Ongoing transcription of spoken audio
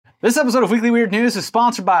This episode of Weekly Weird News is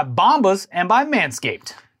sponsored by Bombas and by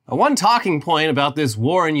Manscaped. One talking point about this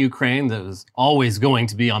war in Ukraine that is always going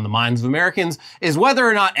to be on the minds of Americans is whether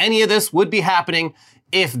or not any of this would be happening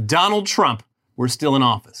if Donald Trump were still in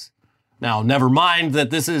office. Now, never mind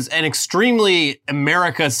that this is an extremely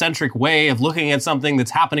America-centric way of looking at something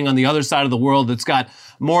that's happening on the other side of the world that's got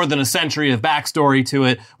more than a century of backstory to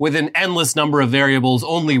it with an endless number of variables,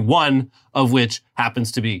 only one of which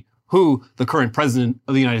happens to be who the current president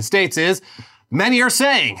of the United States is. Many are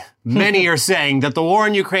saying that the war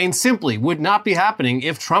in Ukraine simply would not be happening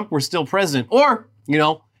if Trump were still president. Or,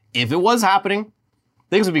 if it was happening,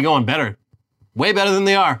 things would be going better. Way better than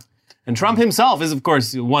they are. And Trump himself is, of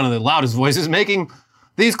course, one of the loudest voices making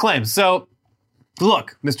these claims. So,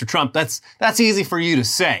 look, Mr. Trump, that's easy for you to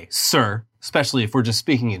say, sir, especially if we're just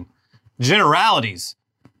speaking in generalities.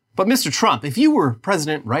 But Mr. Trump, if you were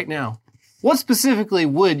president right now, what specifically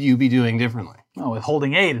would you be doing differently? Oh,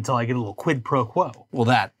 withholding aid until I get a little quid pro quo. Well,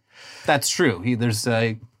 that's true. That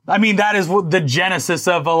is the genesis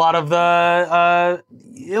of a lot of the,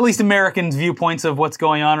 at least Americans' viewpoints of what's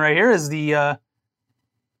going on right here is the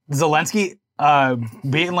Zelensky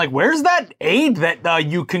being like, where's that aid that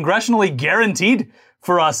you congressionally guaranteed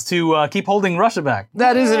for us to keep holding Russia back?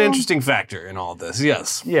 That is an interesting factor in all of this,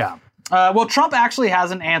 yes. Yeah. Well, Trump actually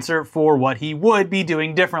has an answer for what he would be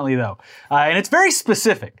doing differently, though. And it's very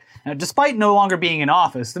specific. Now, despite no longer being in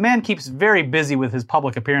office, the man keeps very busy with his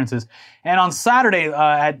public appearances. And on Saturday,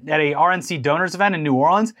 at a RNC donors event in New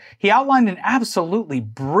Orleans, he outlined an absolutely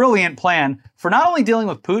brilliant plan for not only dealing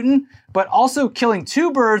with Putin, but also killing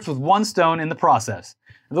two birds with one stone in the process.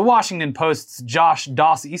 The Washington Post's Josh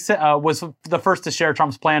Dawsey was the first to share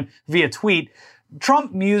Trump's plan via tweet.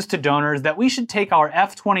 Trump mused to donors that we should take our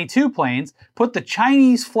F-22 planes, put the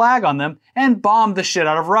Chinese flag on them, and bomb the shit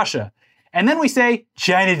out of Russia. And then we say,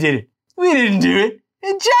 China did it. We didn't do it,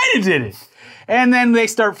 and China did it. And then they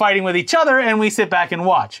start fighting with each other, and we sit back and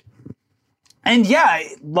watch. And yeah,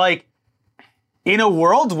 in a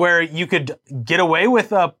world where you could get away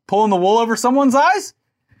with pulling the wool over someone's eyes,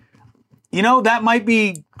 that might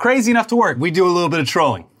be crazy enough to work. We do a little bit of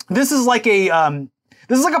trolling. This is like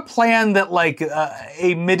a plan that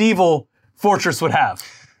a medieval fortress would have.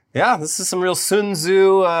 Yeah, this is some real Sun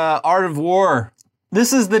Tzu art of war.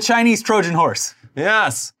 This is the Chinese Trojan horse.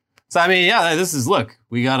 Yes. So, look,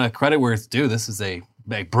 we got to credit where it's due. This is a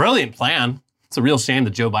brilliant plan. It's a real shame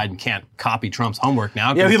that Joe Biden can't copy Trump's homework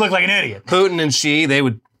now. Yeah, he looked like an idiot. Putin and Xi, they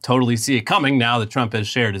would totally see it coming now that Trump has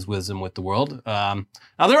shared his wisdom with the world.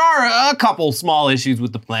 Now, there are a couple small issues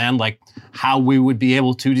with the plan, like how we would be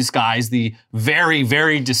able to disguise the very,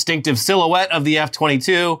 very distinctive silhouette of the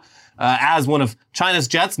F-22 as one of China's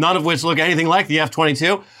jets, none of which look anything like the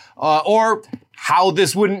F-22, or how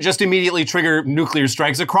this wouldn't just immediately trigger nuclear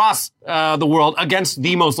strikes across the world against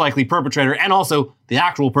the most likely perpetrator and also the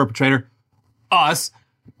actual perpetrator, us.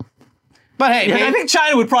 But hey, I think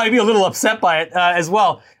China would probably be a little upset by it as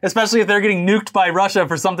well, especially if they're getting nuked by Russia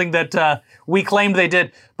for something that we claimed they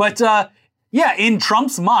did. But in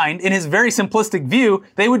Trump's mind, in his very simplistic view,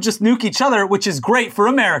 they would just nuke each other, which is great for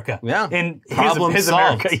America. Yeah, in his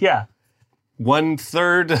America, yeah.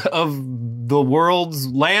 1/3 of the world's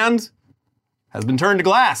land has been turned to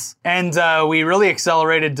glass. And we really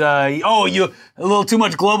accelerated, a little too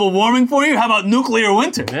much global warming for you? How about nuclear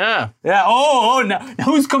winter? Yeah. Yeah, now,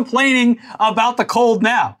 who's complaining about the cold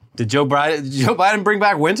now? Did Joe Biden bring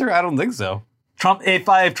back winter? I don't think so.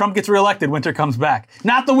 If Trump gets reelected, winter comes back.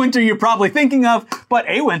 Not the winter you're probably thinking of, but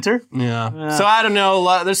a winter. Yeah. So I don't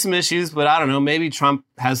know, there's some issues, but I don't know, maybe Trump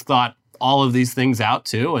has thought all of these things out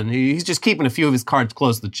too, and he's just keeping a few of his cards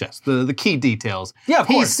close to the chest, the key details. Yeah, of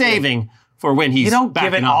course. He's saving for when he's You don't back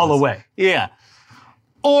give it in all office. away. Yeah.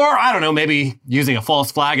 Or, I don't know, maybe using a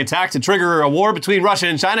false flag attack to trigger a war between Russia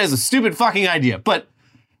and China is a stupid fucking idea. But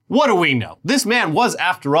what do we know? This man was,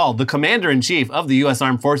 after all, the commander-in-chief of the U.S.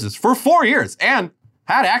 Armed Forces for 4 years and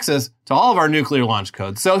had access to all of our nuclear launch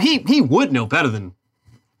codes. So he would know better than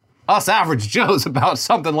us average Joes about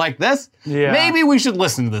something like this. Yeah. Maybe we should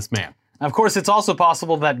listen to this man. Of course, it's also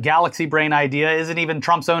possible that galaxy brain idea isn't even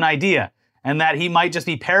Trump's own idea, and that he might just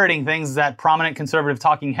be parroting things that prominent conservative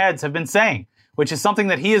talking heads have been saying, which is something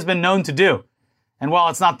that he has been known to do. And while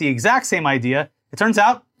it's not the exact same idea, it turns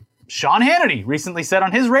out Sean Hannity recently said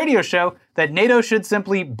on his radio show that NATO should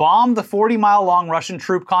simply bomb the 40-mile-long Russian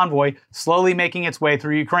troop convoy slowly making its way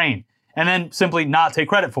through Ukraine, and then simply not take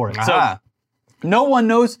credit for it. So no one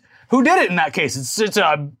knows who did it in that case. It's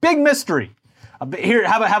a big mystery. Here,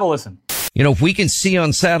 have a listen. If we can see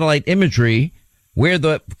on satellite imagery where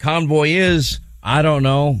the convoy is, I don't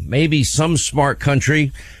know, maybe some smart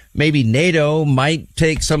country, maybe NATO might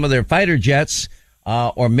take some of their fighter jets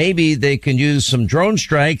Or maybe they can use some drone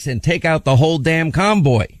strikes and take out the whole damn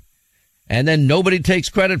convoy. And then nobody takes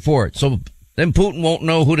credit for it. So then Putin won't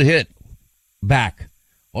know who to hit back.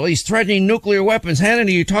 Well, he's threatening nuclear weapons.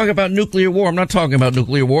 Hannity, you talk about nuclear war. I'm not talking about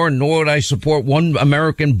nuclear war, nor would I support one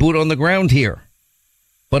American boot on the ground here.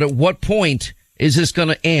 But at what point is this going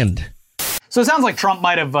to end? So it sounds like Trump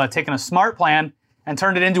might have taken a smart plan and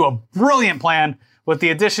turned it into a brilliant plan with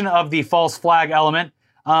the addition of the false flag element.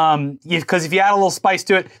 Because if you add a little spice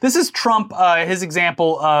to it, this is Trump, his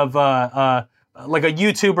example of like a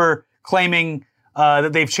YouTuber claiming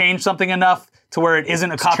that they've changed something enough to where it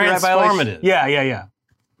isn't a copyright violation. Yeah.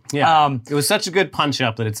 Yeah, it was such a good punch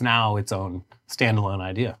up that it's now its own standalone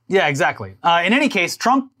idea. Yeah, exactly. In any case,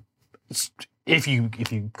 Trump, if you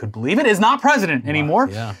could believe it, is not president anymore.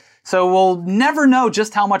 Yeah. So we'll never know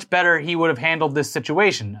just how much better he would have handled this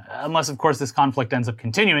situation, unless, of course, this conflict ends up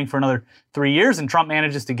continuing for another 3 years and Trump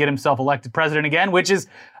manages to get himself elected president again, which is,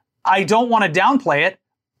 I don't want to downplay it,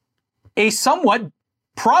 a somewhat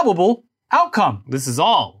probable outcome. This is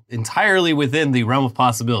all entirely within the realm of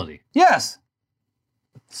possibility. Yes.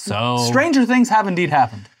 So Stranger things have indeed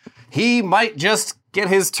happened. He might just get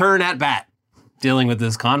his turn at bat dealing with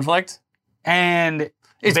this conflict. And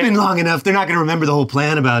it's been long enough. They're not going to remember the whole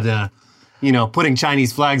plan about, putting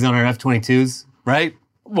Chinese flags on our F-22s, right?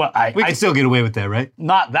 Well, we can still get away with that, right?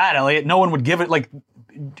 Not that, Elliot. No one would give it,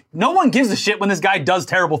 no one gives a shit when this guy does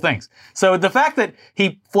terrible things. So the fact that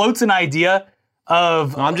he floats an idea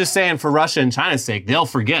of... I'm just saying, for Russia and China's sake, they'll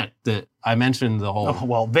forget that I mentioned the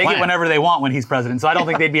whole they plan. get whenever they want when he's president, so I don't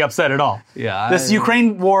think they'd be upset at all. Yeah. This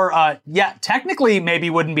Ukraine war, technically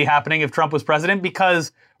maybe wouldn't be happening if Trump was president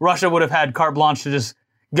because Russia would have had carte blanche to just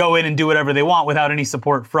go in and do whatever they want without any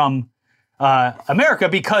support from America,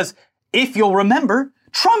 because if you'll remember,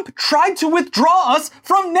 Trump tried to withdraw us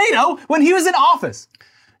from NATO when he was in office.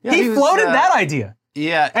 Yeah, he floated that idea.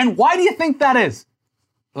 Yeah. And why do you think that is?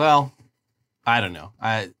 Well, I don't know.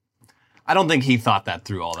 I don't think he thought that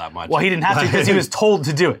through all that much. Well, he didn't have to because he was told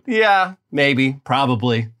to do it. Yeah, maybe,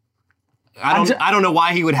 probably. I don't know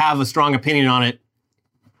why he would have a strong opinion on it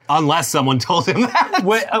unless someone told him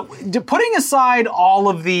that. Putting aside all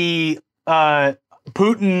of the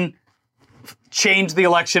Putin changed the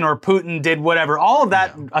election or Putin did whatever, all of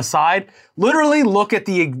that aside, literally look at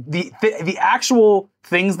the actual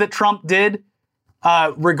things that Trump did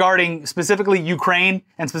regarding specifically Ukraine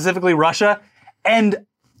and specifically Russia. And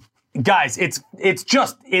guys, it's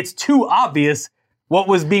too obvious what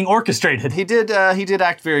was being orchestrated. He did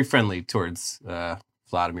act very friendly towards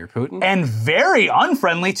Vladimir Putin. And very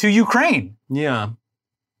unfriendly to Ukraine. Yeah.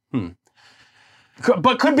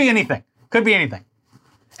 But could be anything. Could be anything.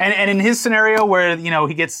 And in his scenario where,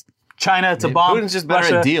 he gets China to bomb Putin's just better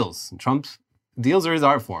Russia, at deals. Trump's deals are his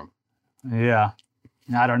art form. Yeah.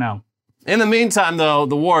 I don't know. In the meantime, though,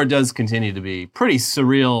 the war does continue to be pretty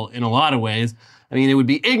surreal in a lot of ways. I mean, it would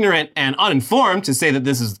be ignorant and uninformed to say that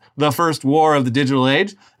this is the first war of the digital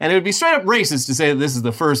age, and it would be straight up racist to say that this is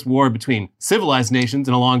the first war between civilized nations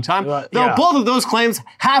in a long time, though both of those claims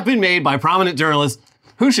have been made by prominent journalists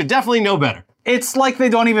who should definitely know better. It's like they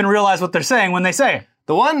don't even realize what they're saying when they say it.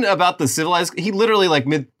 The one about the civilized, he literally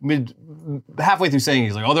mid halfway through saying,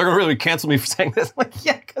 he's like, oh, they're going to really cancel me for saying this. I'm like,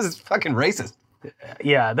 yeah, because it's fucking racist.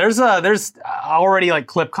 Yeah, there's already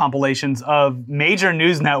clip compilations of major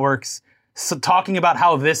news networks talking about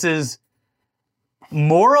how this is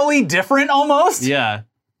morally different almost. Yeah.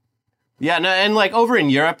 Yeah, no, and over in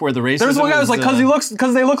Europe where the racism there's one guy who's like,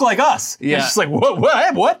 because they look like us. Yeah. It's just like,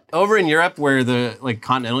 what? Over in Europe where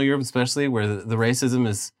continental Europe especially, where the racism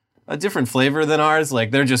is a different flavor than ours,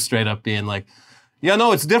 they're just straight up being like, yeah,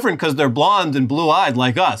 no, it's different because they're blonde and blue-eyed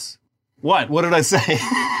like us. What did I say?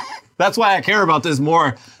 That's why I care about this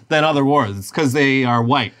more than other wars. It's because they are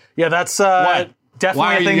white. Yeah, that's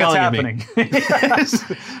definitely a thing that's happening.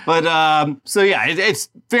 But, so yeah, it's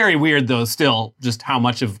very weird though still just how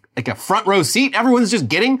much of a front row seat everyone's just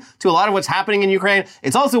getting to a lot of what's happening in Ukraine.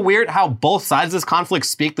 It's also weird how both sides of this conflict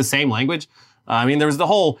speak the same language. I mean, there was the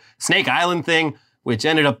whole Snake Island thing, which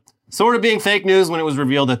ended up sort of being fake news when it was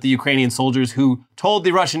revealed that the Ukrainian soldiers who told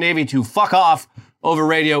the Russian Navy to fuck off over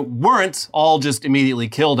radio weren't all just immediately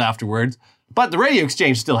killed afterwards. But the radio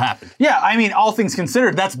exchange still happened. Yeah, I mean, all things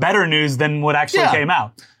considered, that's better news than what actually came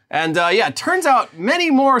out. And it turns out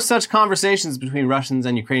many more such conversations between Russians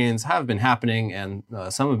and Ukrainians have been happening, and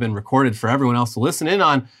some have been recorded for everyone else to listen in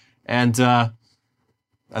on. And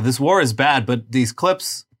this war is bad, but these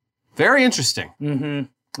clips, very interesting. Mm-hmm.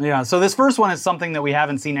 Yeah, so this first one is something that we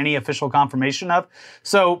haven't seen any official confirmation of.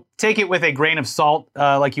 So take it with a grain of salt,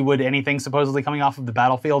 like you would anything supposedly coming off of the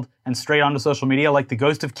battlefield and straight onto social media, like the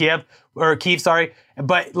Ghost of Kiev, sorry.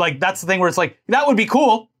 But like that's the thing where it's like, that would be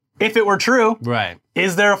cool if it were true. Right.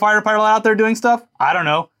 Is there a fighter pilot out there doing stuff? I don't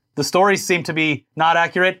know. The stories seem to be not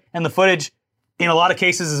accurate, and the footage, in a lot of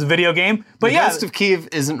cases, is a video game. But the Ghost of Kiev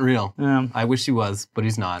isn't real. I wish he was, but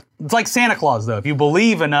he's not. It's like Santa Claus, though. If you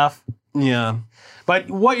believe enough. Yeah.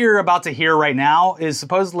 But what you're about to hear right now is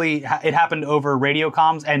supposedly it happened over radio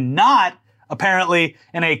comms and not, apparently,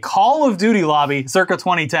 in a Call of Duty lobby circa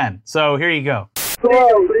 2010. So here you go.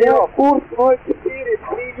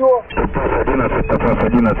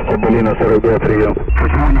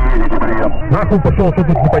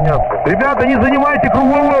 Ребята, не занимайте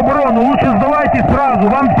круговую оборону, лучше сдавайтесь сразу,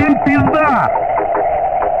 вам всем пизда!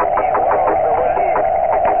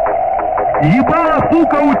 Ебало,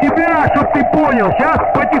 сука, у тебя, чтоб ты понял, сейчас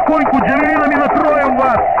потихоньку джавелинами накроем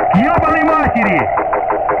вас, к ебаной матери!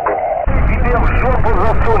 Тебе в жопу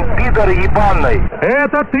засунь, пидор ебаный!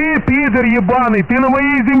 Это ты, пидор ебаный, ты на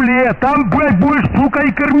моей земле, там, блядь, будешь, сука,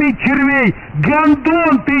 и кормить червей!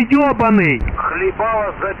 Гандон ты ебаный!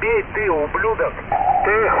 Хлебало забей ты, ублюдок!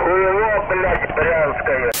 Ты хуево, блядь,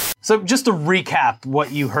 брянская! So just to recap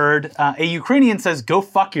what you heard, a Ukrainian says, go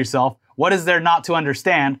fuck yourself. What is there not to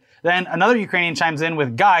understand? Then another Ukrainian chimes in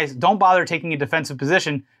with, guys, don't bother taking a defensive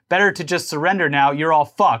position. Better to just surrender now. You're all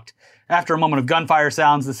fucked. After a moment of gunfire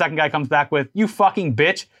sounds, the second guy comes back with, you fucking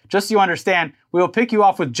bitch. Just so you understand, we will pick you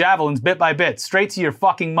off with javelins bit by bit, straight to your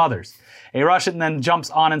fucking mothers. A Russian then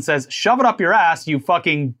jumps on and says, shove it up your ass, you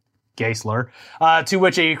fucking gay slur. To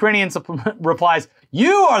which a Ukrainian replies,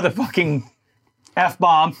 you are the fucking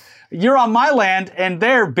F-bomb. You're on my land, and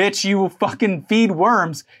there, bitch, you fucking feed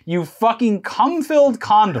worms. You fucking cum-filled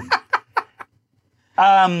condom.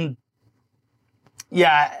 Yeah,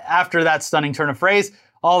 after that stunning turn of phrase,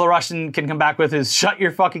 all the Russian can come back with is, shut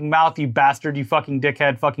your fucking mouth, you bastard, you fucking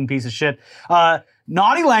dickhead, fucking piece of shit.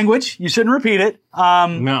 Naughty language. You shouldn't repeat it.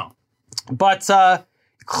 No. But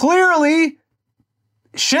clearly,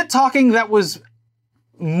 shit-talking that was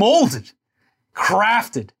molded,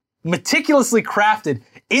 crafted, meticulously crafted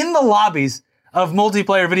in the lobbies of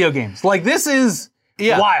multiplayer video games. Like, this is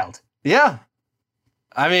wild. Yeah.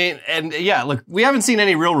 I mean, and yeah, look, we haven't seen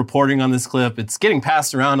any real reporting on this clip. It's getting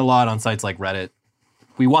passed around a lot on sites like Reddit.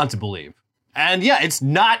 We want to believe. And yeah, it's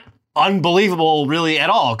not unbelievable really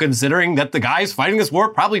at all, considering that the guys fighting this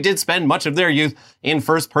war probably did spend much of their youth in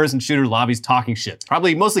first-person shooter lobbies talking shit.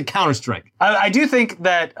 Probably mostly Counter-Strike. I do think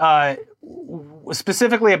that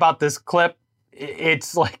specifically about this clip,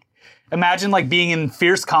 it's like, imagine like being in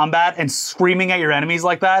fierce combat and screaming at your enemies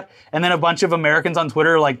like that, and then a bunch of Americans on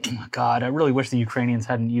Twitter are like, oh my God, I really wish the Ukrainians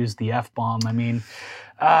hadn't used the F-bomb. I mean,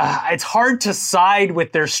 it's hard to side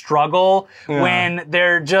with their struggle when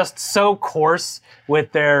they're just so coarse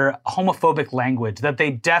with their homophobic language that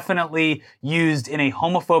they definitely used in a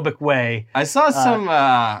homophobic way. I saw some,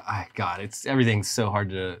 God, everything's so hard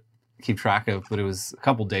to keep track of, but it was a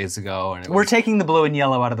couple days ago. And we're taking the blue and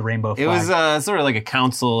yellow out of the rainbow flag. It was sort of like a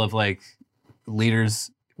council of like leaders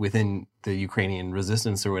within the Ukrainian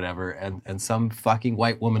resistance or whatever, and some fucking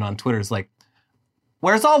white woman on Twitter is like,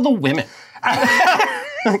 where's all the women?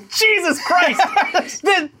 Jesus Christ!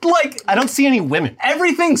 I don't see any women.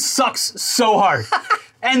 Everything sucks so hard.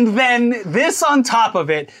 And then this on top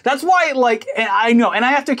of it, that's why, like, I know, and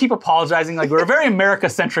I have to keep apologizing, like, we're a very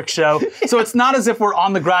America-centric show, so it's not as if we're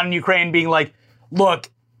on the ground in Ukraine being like,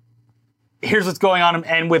 look, here's what's going on,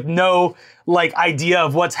 and with no, like, idea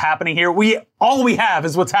of what's happening here. All we have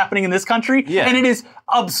is what's happening in this country, and it is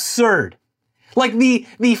absurd. Like, the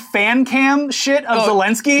fan cam shit of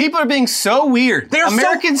Zelensky. People are being so weird. They're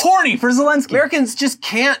so horny for Zelensky. Americans just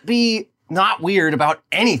can't be not weird about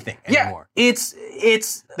anything anymore. Yeah,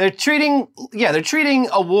 they're treating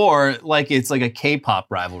a war like it's like a K-pop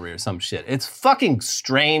rivalry or some shit. It's fucking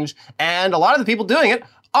strange, and a lot of the people doing it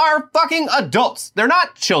are fucking adults. They're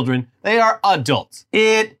not children. They are adults.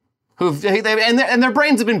 And their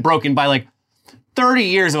brains have been broken by like 30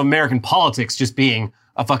 years of American politics just being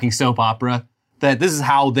a fucking soap opera. That this is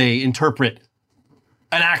how they interpret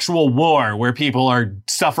an actual war where people are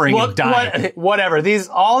suffering and dying. Whatever.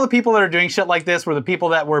 All the people that are doing shit like this were the people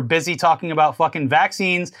that were busy talking about fucking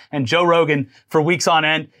vaccines and Joe Rogan for weeks on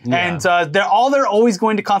end. Yeah. And they're always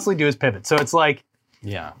going to constantly do is pivot. So it's like,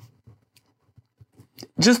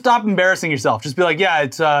 just stop embarrassing yourself. Just be like, yeah,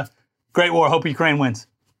 it's a great war. Hope Ukraine wins.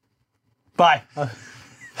 Bye.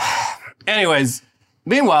 Anyways,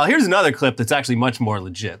 meanwhile, here's another clip that's actually much more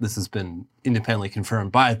legit. This has been independently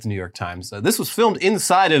confirmed by the New York Times. This was filmed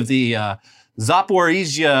inside of the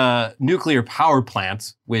Zaporizhia nuclear power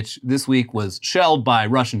plant, which this week was shelled by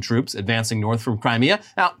Russian troops advancing north from Crimea.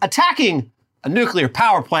 Now, attacking a nuclear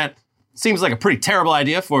power plant seems like a pretty terrible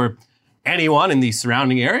idea for anyone in the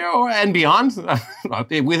surrounding area and beyond,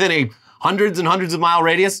 within a hundreds and hundreds of mile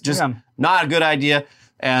radius. Just not a good idea.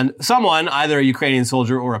 And someone, either a Ukrainian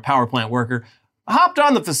soldier or a power plant worker, hopped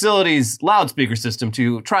on the facility's loudspeaker system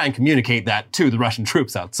to try and communicate that to the Russian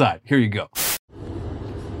troops outside. Here you go.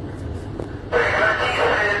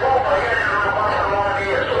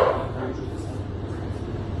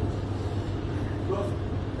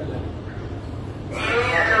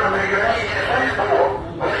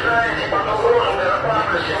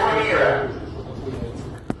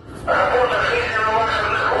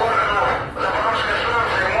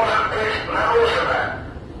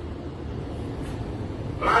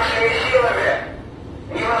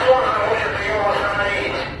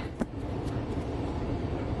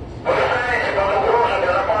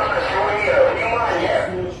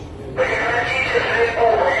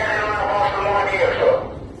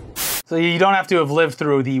 So you don't have to have lived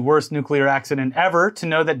through the worst nuclear accident ever to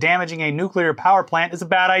know that damaging a nuclear power plant is a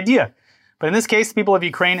bad idea. But in this case, the people of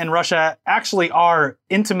Ukraine and Russia actually are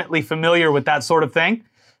intimately familiar with that sort of thing.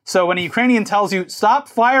 So when a Ukrainian tells you, stop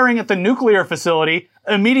firing at the nuclear facility,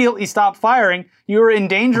 immediately stop firing, you're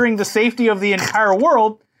endangering the safety of the entire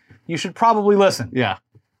world, you should probably listen. Yeah.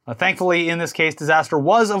 Thankfully, in this case, disaster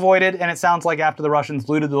was avoided, and it sounds like after the Russians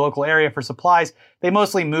looted the local area for supplies, they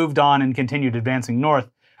mostly moved on and continued advancing north.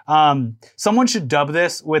 Someone should dub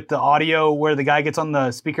this with the audio where the guy gets on the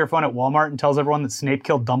speakerphone at Walmart and tells everyone that Snape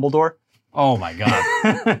killed Dumbledore. Oh my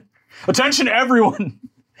God. Attention everyone!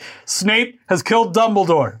 Snape has killed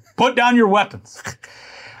Dumbledore. Put down your weapons.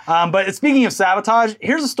 But speaking of sabotage,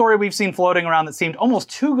 here's a story we've seen floating around that seemed almost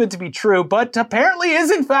too good to be true, but apparently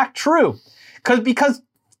is in fact true. Because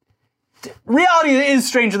reality is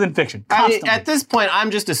stranger than fiction. At this point,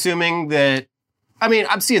 I'm just assuming that,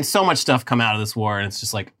 I'm seeing so much stuff come out of this war, and it's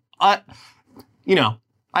just like, I'll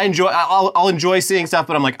enjoy seeing stuff,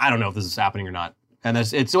 but I'm like, I don't know if this is happening or not. And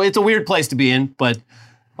it's a weird place to be in, but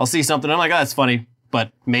I'll see something, and I'm like, oh, that's funny,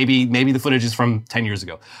 but maybe the footage is from 10 years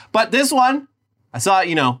ago. But this one, I saw,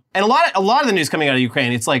 and a lot of the news coming out of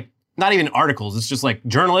Ukraine, it's like not even articles. It's just like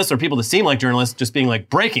journalists or people that seem like journalists just being like,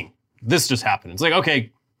 breaking, this just happened. It's like,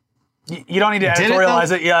 okay. You don't need to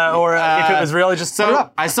editorialize it, or if it was really just put it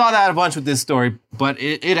up. I saw that a bunch with this story, but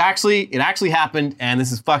it actually happened, and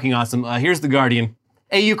this is fucking awesome. Here's The Guardian.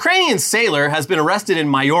 A Ukrainian sailor has been arrested in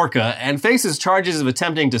Mallorca and faces charges of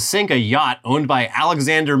attempting to sink a yacht owned by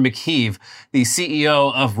Alexander Mikheev, the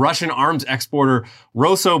CEO of Russian arms exporter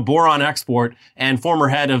Rosoboronexport and former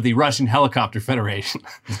head of the Russian Helicopter Federation.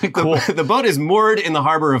 Cool. The boat is moored in the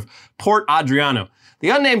harbor of Port Adriano. The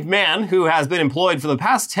unnamed man, who has been employed for the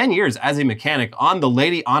past 10 years as a mechanic on the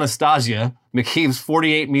Lady Anastasia, Mikheev's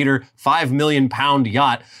 48-meter, 5 million pound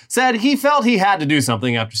yacht, said he felt he had to do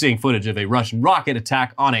something after seeing footage of a Russian rocket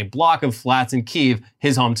attack on a block of flats in Kyiv,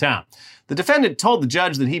 his hometown. The defendant told the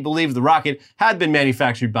judge that he believed the rocket had been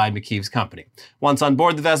manufactured by Mikheev's company. Once on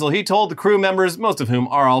board the vessel, he told the crew members, most of whom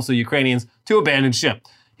are also Ukrainians, to abandon ship.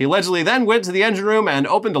 He allegedly then went to the engine room and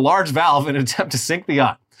opened a large valve in an attempt to sink the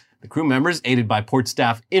yacht. The crew members, aided by port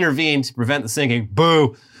staff, intervened to prevent the sinking.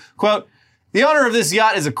 Boo! Quote, the owner of this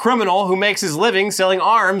yacht is a criminal who makes his living selling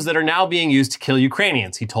arms that are now being used to kill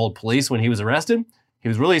Ukrainians, he told police when he was arrested. He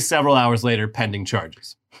was released several hours later pending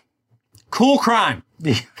charges. Cool crime.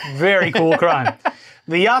 Very cool crime.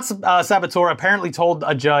 The yacht saboteur apparently told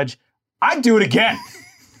a judge, I'd do it again.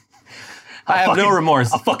 I have no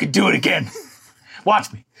remorse. I'll fucking do it again.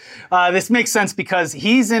 Watch me. This makes sense because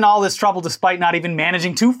he's in all this trouble despite not even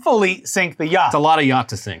managing to fully sink the yacht. It's a lot of yacht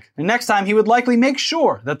to sink. And next time, he would likely make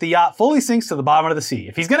sure that the yacht fully sinks to the bottom of the sea.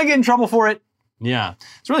 If he's going to get in trouble for it. Yeah.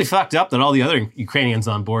 It's really fucked up that all the other Ukrainians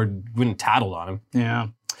on board wouldn't tattled on him. Yeah.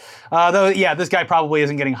 This guy probably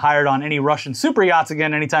isn't getting hired on any Russian super yachts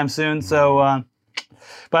again anytime soon. So,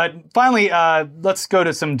 but finally, let's go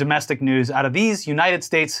to some domestic news out of these United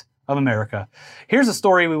States of America. Here's a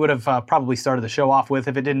story we would have probably started the show off with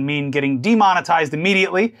if it didn't mean getting demonetized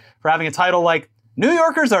immediately for having a title like, New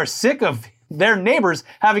Yorkers are sick of their neighbors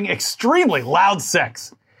having extremely loud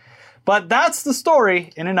sex. But that's the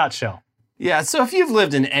story in a nutshell. Yeah, so if you've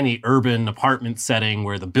lived in any urban apartment setting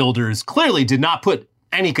where the builders clearly did not put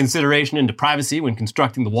any consideration into privacy when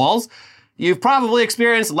constructing the walls, you've probably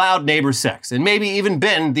experienced loud neighbor sex and maybe even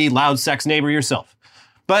been the loud sex neighbor yourself.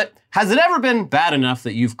 But has it ever been bad enough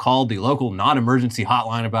that you've called the local non-emergency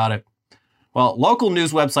hotline about it? Well, local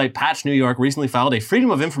news website Patch New York recently filed a Freedom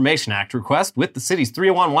of Information Act request with the city's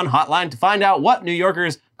 311 hotline to find out what New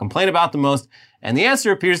Yorkers complain about the most And the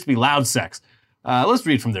answer appears to be loud sex. Let's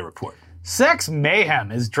read from their report. Sex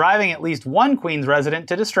mayhem is driving at least one Queens resident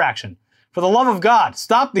to distraction. For the love of God,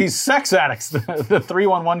 stop these sex addicts, the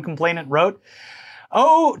 311 complainant wrote.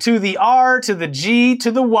 O to the R to the G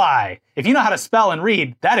to the Y. If you know how to spell and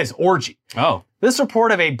read, that is orgy. Oh. This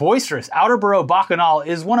report of a boisterous outer borough bacchanal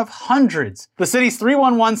is one of hundreds the city's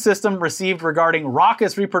 311 system received regarding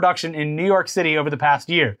raucous reproduction in New York City over the past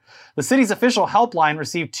year. The city's official helpline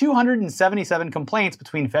received 277 complaints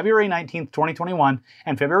between February 19th, 2021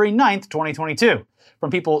 and February 9th, 2022, from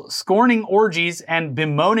people scorning orgies and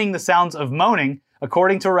bemoaning the sounds of moaning,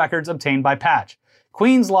 according to records obtained by Patch.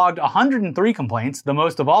 Queens logged 103 complaints, the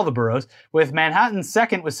most of all the boroughs, with Manhattan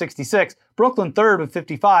second with 66, Brooklyn third with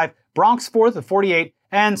 55, Bronx fourth with 48,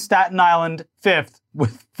 and Staten Island fifth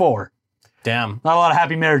with 4. Damn. Not a lot of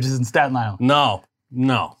happy marriages in Staten Island.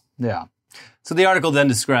 No. Yeah. So the article then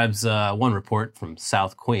describes one report from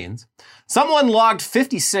South Queens. Someone logged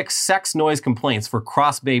 56 sex noise complaints for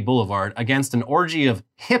Cross Bay Boulevard against an orgy of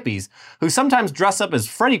hippies who sometimes dress up as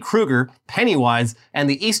Freddy Krueger, Pennywise, and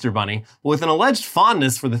the Easter Bunny with an alleged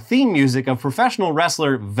fondness for the theme music of professional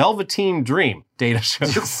wrestler Velveteen Dream, data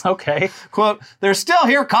shows. Okay. Quote, they're still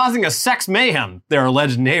here causing a sex mayhem, their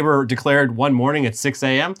alleged neighbor declared one morning at 6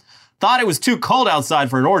 a.m. Thought it was too cold outside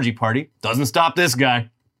for an orgy party. Doesn't stop this guy.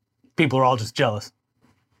 People are all just jealous.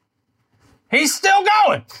 He's still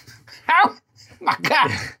going. How? My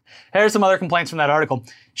God. Here's some other complaints from that article.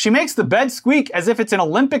 She makes the bed squeak as if it's an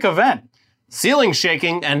Olympic event. Ceiling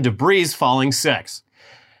shaking and debris falling sex.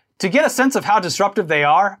 To get a sense of how disruptive they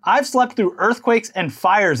are, I've slept through earthquakes and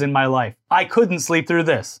fires in my life. I couldn't sleep through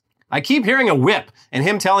this. I keep hearing a whip and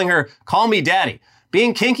him telling her, call me daddy.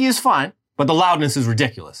 Being kinky is fine, but the loudness is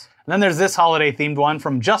ridiculous. And then there's this holiday-themed one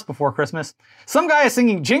from just before Christmas. Some guy is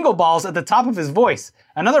singing Jingle Balls at the top of his voice.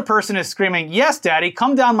 Another person is screaming, yes, daddy,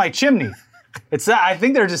 come down my chimney. I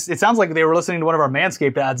think it sounds like they were listening to one of our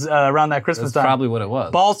Manscaped ads around that Christmas That's time. probably what it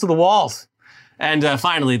was. Balls to the walls. And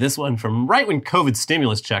finally, this one from right when COVID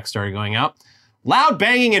stimulus checks started going out. Loud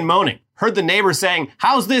banging and moaning. Heard the neighbor saying,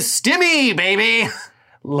 how's this stimmy, baby?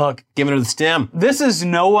 Look, Giving her the stim. this is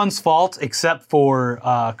no one's fault except for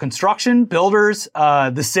construction, builders,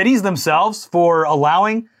 the cities themselves for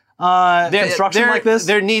allowing construction like this.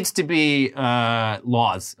 There needs to be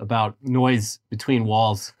laws about noise between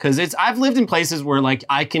walls. Because I've lived in places where like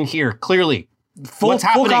I can hear clearly what's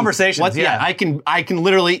happening. Full conversations, yeah. I can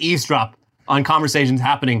literally eavesdrop on conversations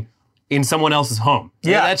happening in someone else's home.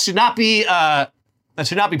 Yeah. That should not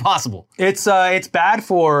be possible. It's bad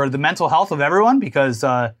for the mental health of everyone because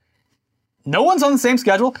no one's on the same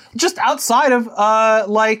schedule. Just outside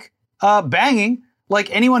of banging, like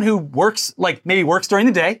anyone who works, like maybe works during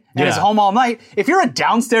the day and is Yeah. home all night. If you're a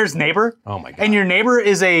downstairs neighbor, Oh my God. and your neighbor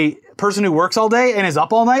is a person who works all day and is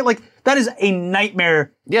up all night, like that is a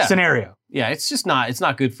nightmare Yeah. scenario. Yeah, it's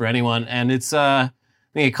not good for anyone. And I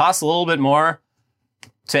think it costs a little bit more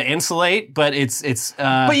to insulate, but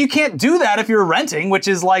But you can't do that if you're renting, which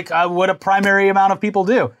is like what a primary amount of people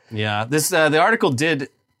do. yeah. The article did,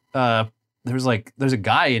 there's a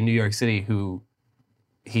guy in New York City who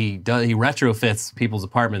he retrofits people's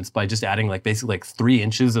apartments by just adding basically 3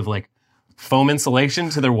 inches of foam insulation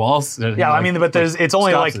to their walls. Yeah, I mean, but it's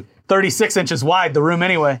only stops it. 36 inches wide, the room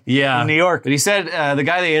anyway. Yeah, in New York. But he said the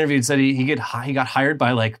guy they interviewed said he got hired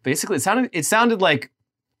by basically it sounded like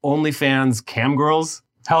OnlyFans cam girls.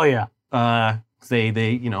 Hell yeah.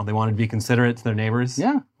 They wanted to be considerate to their neighbors.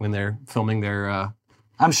 Yeah. When they're filming their.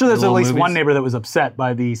 I'm sure there's at little least movies. one neighbor that was upset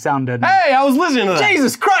by the sound deadening. Hey, I was listening to that.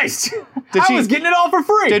 Jesus Christ! I she- was getting it all for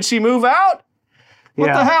free. Did she move out? What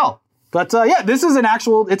Yeah. the hell? But this is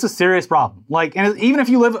it's a serious problem. And even if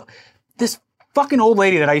you live, this fucking old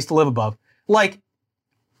lady that I used to live above,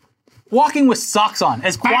 walking with socks on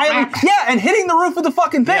as quietly, and hitting the roof of the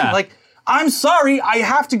fucking thing. Yeah. I'm sorry, I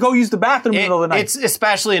have to go use the bathroom in the middle of the night. It's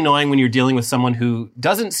especially annoying when you're dealing with someone who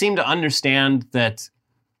doesn't seem to understand that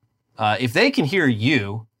if they can hear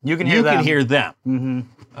you, You can hear them.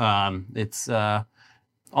 them. It's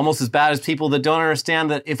almost as bad as people that don't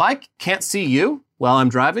understand that if I can't see you while I'm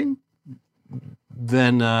driving,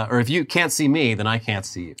 then or if you can't see me, then I can't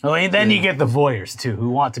see you. Well, and then you get the voyeurs too, who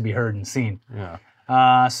want to be heard and seen. Yeah.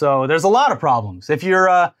 So there's a lot of problems. If you're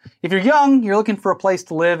young, you're looking for a place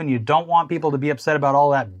to live, and you don't want people to be upset about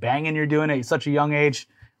all that banging you're doing at such a young age.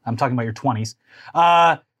 I'm talking about your 20s.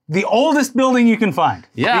 The oldest building you can find.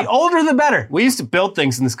 Yeah. The older, the better. We used to build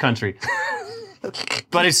things in this country,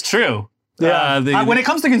 but it's true. When it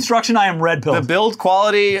comes to construction, I am red The pilled. build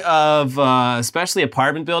quality of especially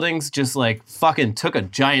apartment buildings just fucking took a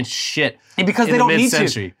giant shit. And because in they the don't need to.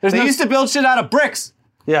 mid-century. There's They no- used to build shit out of bricks.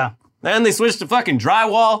 Yeah. Then they switched to fucking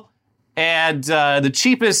drywall. and the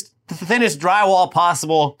cheapest, thinnest drywall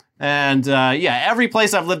possible. And every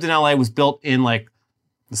place I've lived in LA was built in like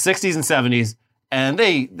the 60s and 70s. And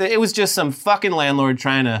it was just some fucking landlord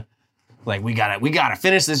trying to, like, we gotta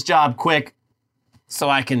finish this job quick so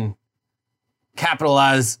I can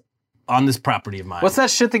capitalize on this property of mine. What's that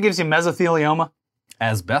shit that gives you mesothelioma?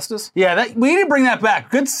 Asbestos? Yeah, we need to bring that back.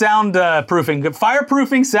 Good sound proofing, good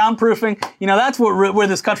fireproofing, soundproofing. You know, that's where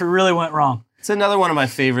this country really went wrong. It's another one of my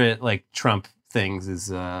favorite, like, Trump things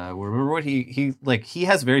is, remember what he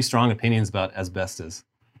has very strong opinions about asbestos.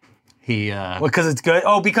 Because it's good?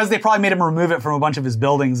 Oh, because they probably made him remove it from a bunch of his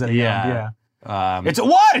buildings. That he owned. Yeah. It's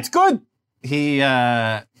what? It's good.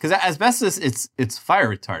 Because asbestos, it's fire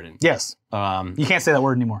retardant. Yes. You can't say that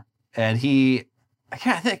word anymore. And I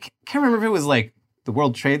can't remember if it was like the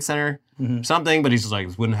World Trade Center or something, but he's just like,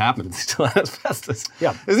 this wouldn't happen if they still had asbestos.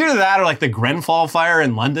 Yeah. It was either that or like the Grenfell fire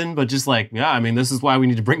in London, but just like, yeah, I mean, this is why we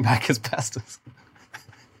need to bring back asbestos.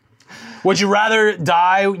 Would you rather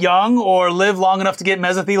die young or live long enough to get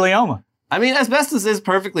mesothelioma? I mean, asbestos is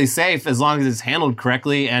perfectly safe as long as it's handled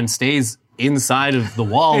correctly and stays inside of the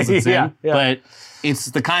walls it's in. Yeah. But it's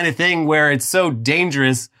the kind of thing where it's so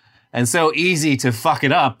dangerous and so easy to fuck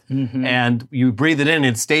it up, and you breathe it in,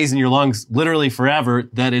 it stays in your lungs literally forever,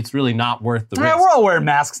 that it's really not worth the risk. We're all wearing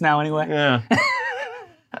masks now anyway. Yeah.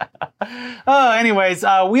 Anyways,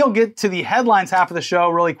 we'll get to the headlines half of the show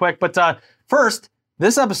really quick. But first,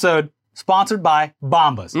 this episode sponsored by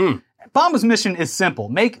Bombas. Bombas' mission is simple.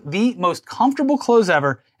 Make the most comfortable clothes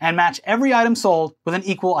ever and match every item sold with an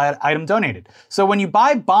equal item donated. So when you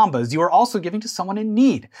buy Bombas, you are also giving to someone in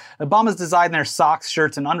need. Bombas design their socks,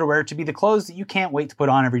 shirts, and underwear to be the clothes that you can't wait to put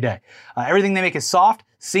on every day. Everything they make is soft,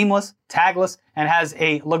 seamless, tagless, and has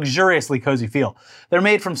a luxuriously cozy feel. They're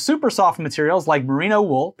made from super soft materials like merino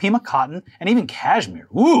wool, Pima cotton, and even cashmere.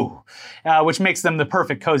 Which makes them the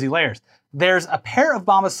perfect cozy layers. There's a pair of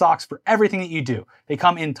Bombas socks for everything that you do. They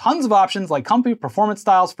come in tons of options like comfy performance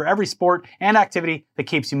styles for every sport and activity that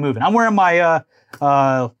keeps you moving. I'm wearing my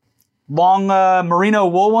long merino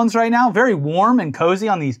wool ones right now. Very warm and cozy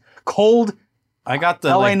on these cold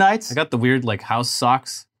LA nights. I got the weird like house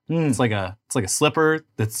socks. It's like a slipper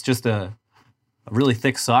that's just a really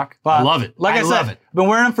thick sock. I love it. Like I said, I've been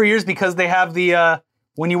wearing them for years because they have the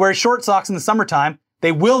when you wear short socks in the summertime,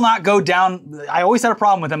 they will not go down. I always had a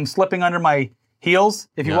problem with them slipping under my heels.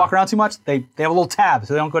 If you walk around too much, they have a little tab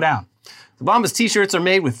so they don't go down. The Bombas t-shirts are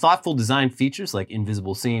made with thoughtful design features like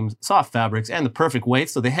invisible seams, soft fabrics, and the perfect weight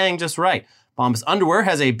so they hang just right. Bombas underwear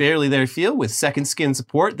has a barely there feel with second skin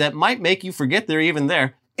support that might make you forget they're even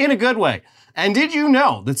there in a good way. And did you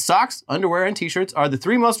know that socks, underwear, and t-shirts are the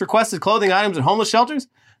 3 most requested clothing items at homeless shelters?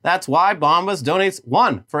 That's why Bombas donates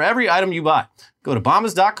 1 for every item you buy. Go to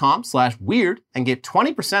bombas.com/weird and get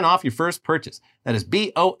 20% off your first purchase. That is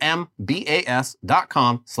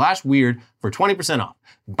BOMBAS.com/weird for 20% off.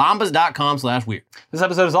 Bombas.com/weird. This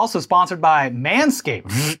episode is also sponsored by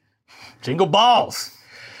Manscaped. Jingle balls.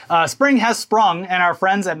 Spring has sprung, and our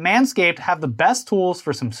friends at Manscaped have the best tools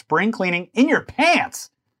for some spring cleaning in your pants.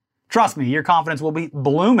 Trust me, your confidence will be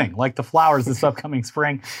blooming like the flowers this upcoming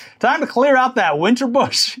spring. Time to clear out that winter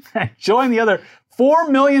bush and join the other 4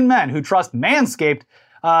 million men who trust Manscaped.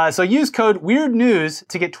 So use code WEIRDNEWS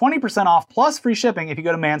to get 20% off plus free shipping if you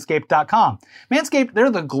go to manscaped.com. Manscaped, they're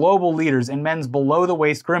the global leaders in men's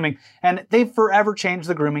below-the-waist grooming, and they've forever changed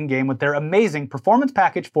the grooming game with their amazing Performance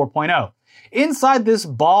Package 4.0. Inside this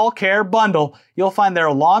ball care bundle, you'll find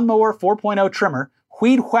their Lawnmower 4.0 trimmer,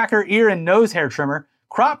 Weed Whacker ear and nose hair trimmer,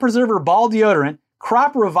 Crop Preserver ball deodorant,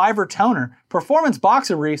 Crop Reviver toner, Performance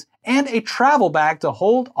boxer briefs, and a travel bag to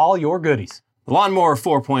hold all your goodies. The Lawnmower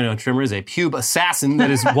 4.0 trimmer is a pube assassin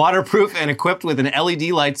that is waterproof and equipped with an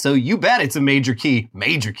LED light, so you bet it's a major key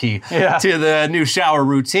to the new shower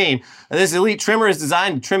routine. This elite trimmer is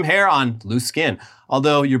designed to trim hair on loose skin.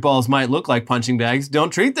 Although your balls might look like punching bags,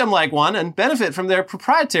 don't treat them like one and benefit from their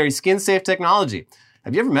proprietary skin-safe technology.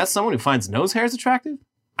 Have you ever met someone who finds nose hairs attractive?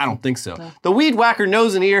 I don't think so. No. The Weed Whacker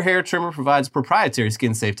nose and ear hair trimmer provides proprietary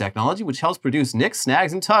skin-safe technology which helps produce nicks,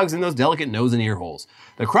 snags, and tugs in those delicate nose and ear holes.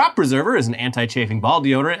 The Crop Preserver is an anti-chafing ball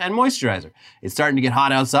deodorant and moisturizer. It's starting to get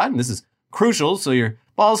hot outside, and this is crucial so your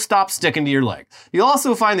balls stop sticking to your leg. You'll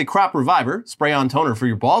also find the Crop Reviver, spray-on toner for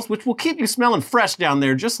your balls, which will keep you smelling fresh down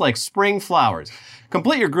there just like spring flowers.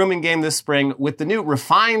 Complete your grooming game this spring with the new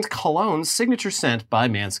Refined Cologne signature scent by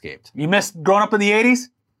Manscaped. You missed growing up in the 80s?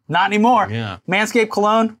 Not anymore. Yeah. Manscaped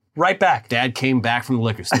Cologne, right back. Dad came back from the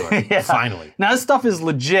liquor store. Finally. Now this stuff is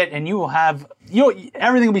legit, and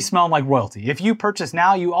everything will be smelling like royalty. If you purchase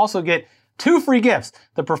now, you also get 2 free gifts: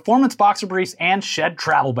 the Performance boxer briefs and Shed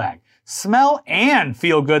travel bag. smell, and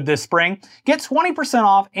feel good this spring. Get 20%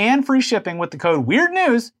 off and free shipping with the code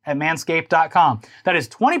WEIRDNEWS at manscaped.com. That is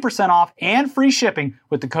 20% off and free shipping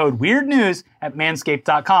with the code WEIRDNEWS at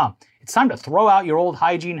manscaped.com. It's time to throw out your old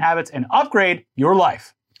hygiene habits and upgrade your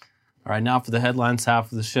life. All right, now for the headlines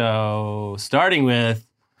half of the show, starting with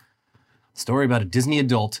a story about a Disney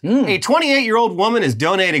adult. A 28-year-old woman is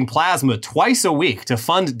donating plasma twice a week to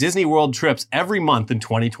fund Disney World trips every month in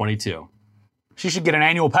 2022. She should get an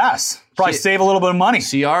annual pass. Probably save a little bit of money.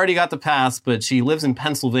 She already got the pass, but she lives in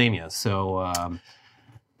Pennsylvania, so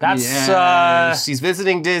that's she's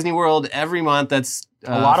visiting Disney World every month. That's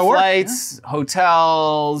a lot of flights,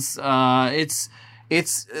 hotels. It's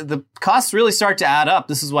the costs really start to add up.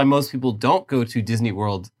 This is why most people don't go to Disney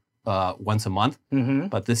World once a month. Mm-hmm.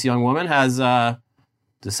 But this young woman has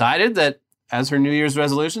decided that as her New Year's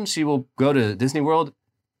resolution, she will go to Disney World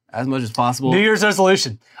as much as possible. New Year's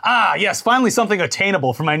resolution. Ah, yes, finally something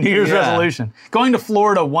attainable for my New Year's resolution. Going to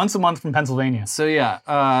Florida once a month from Pennsylvania. So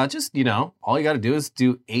just, all you got to do is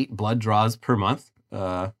do 8 blood draws per month.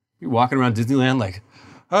 You're walking around Disneyland like,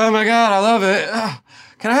 oh my God, I love it.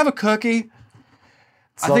 Can I have a cookie?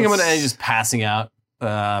 I think I'm going to end just passing out.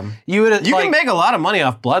 You can make a lot of money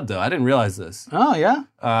off blood, though. I didn't realize this. Oh, yeah?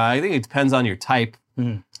 I think it depends on your type.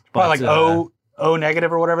 Probably like O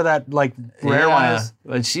negative or whatever that rare one is.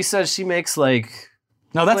 But she says she makes like...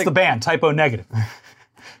 No, that's the band, Type O negative.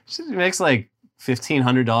 She makes like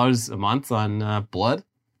 $1,500 a month on blood.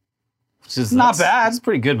 Which is not bad. It's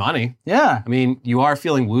pretty good money. Yeah. I mean, you are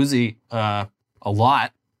feeling woozy a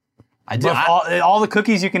lot. All the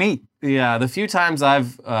cookies you can eat. Yeah, the few times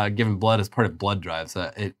I've given blood as part of blood drives,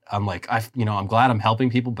 I'm glad I'm helping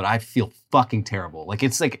people, but I feel fucking terrible.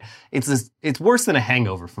 It's worse than a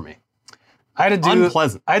hangover for me.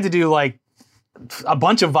 Unpleasant. I had to do like a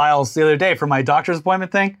bunch of vials the other day for my doctor's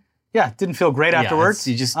appointment thing. Yeah, didn't feel great afterwards.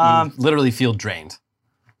 You literally feel drained.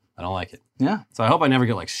 I don't like it. Yeah. So I hope I never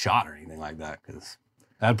get like shot or anything like that, because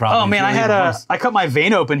that'd probably. Oh man, I cut my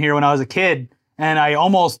vein open here when I was a kid, and I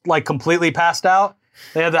almost like completely passed out.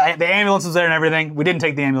 They had the ambulance was there and everything. We didn't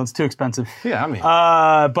take the ambulance; too expensive. Yeah, I mean,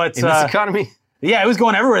 but in this economy. Yeah, it was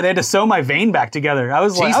going everywhere. They had to sew my vein back together. I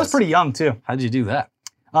was pretty young too. How'd you do that?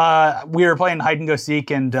 We were playing hide and go seek,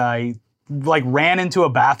 and I ran into a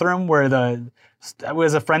bathroom where it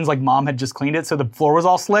was a friend's mom had just cleaned it, so the floor was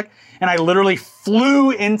all slick, and I literally flew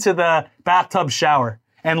into the bathtub shower,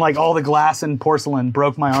 and all the glass and porcelain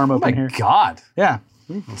broke my arm open here. Oh my God! Yeah.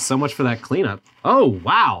 So much for that cleanup. Oh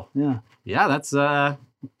wow. Yeah. Yeah, that's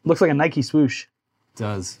looks like a Nike swoosh. It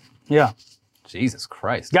does. Yeah. Jesus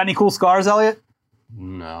Christ. Got any cool scars, Elliot?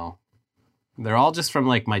 No. They're all just from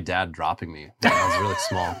my dad dropping me when I was really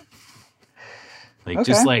small.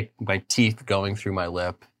 Just my teeth going through my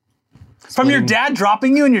lip. From your dad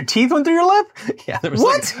dropping you and your teeth went through your lip? Yeah, there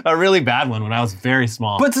was a really bad one when I was very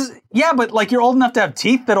small. But you're old enough to have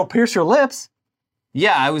teeth that'll pierce your lips.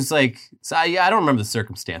 Yeah, I was I don't remember the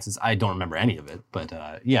circumstances. I don't remember any of it, but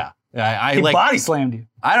yeah. He body slammed you.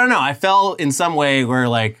 I don't know. I fell in some way where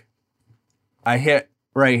I hit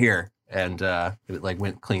right here and it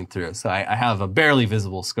went clean through. So I have a barely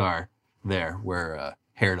visible scar there where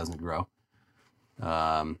hair doesn't grow.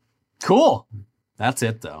 Cool. That's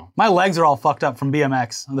it though. My legs are all fucked up from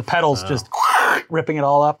BMX. The pedals just ripping it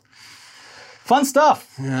all up. Fun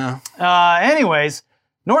stuff. Yeah. Anyways,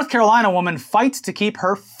 North Carolina woman fights to keep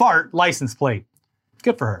her fart license plate.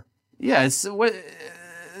 Good for her. Yeah,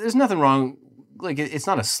 there's nothing wrong. It's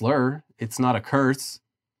not a slur. It's not a curse.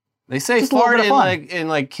 They say just fart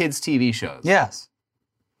in kids' TV shows. Yes.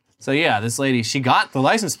 So yeah, this lady, she got the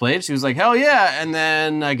license plate. She was like, hell yeah. And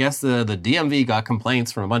then I guess the DMV got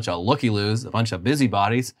complaints from a bunch of looky-loos, a bunch of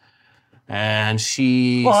busybodies. And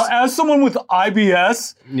she... Well, as someone with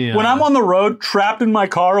IBS, when I'm on the road, trapped in my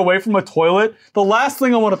car away from a toilet, the last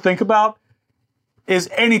thing I want to think about is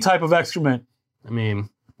any type of excrement. I mean,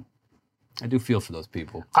 I do feel for those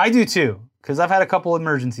people. I do too, because I've had a couple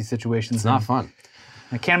emergency situations. It's not fun.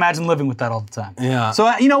 I can't imagine living with that all the time. Yeah.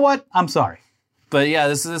 So you know what? I'm sorry. But yeah,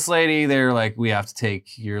 this lady, they're like, we have to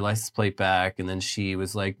take your license plate back. And then she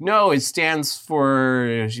was like, no, it stands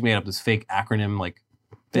for, she made up this fake acronym,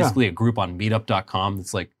 basically a group on meetup.com.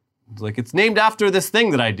 It's it's named after this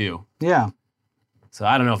thing that I do. Yeah. So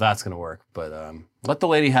I don't know if that's going to work, but let the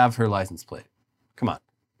lady have her license plate. Come on.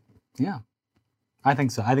 Yeah. I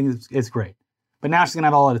think so. I think it's great. But now she's going to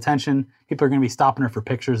have all that attention. People are going to be stopping her for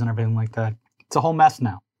pictures and everything like that. It's a whole mess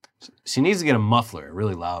now. She needs to get a muffler, a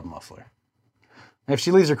really loud muffler. If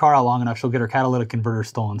she leaves her car out long enough, she'll get her catalytic converter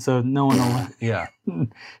stolen. So no one will. Yeah. It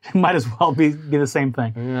might as well be the same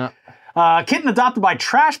thing. Yeah. Kitten adopted by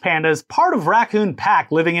trash pandas, part of raccoon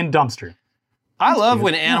pack living in dumpster. I love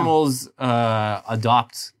when animals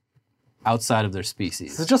adopt outside of their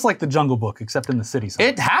species. It's just like the Jungle Book, except in the city.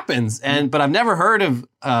 It happens, but I've never heard of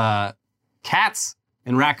cats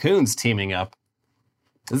and raccoons teaming up.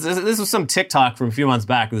 This was some TikTok from a few months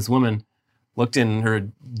back. This woman looked in her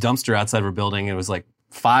dumpster outside of her building, and it was like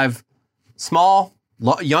 5 small,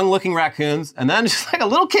 young-looking raccoons, and then just like a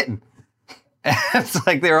little kitten. And it's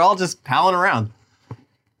like they were all just palling around.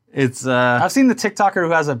 It's I've seen the TikToker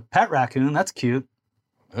who has a pet raccoon. That's cute.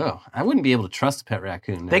 Oh, I wouldn't be able to trust a pet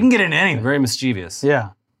raccoon. They can get into They're anything. very mischievous. Yeah.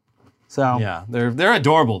 So Yeah, they're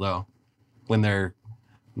adorable though when they're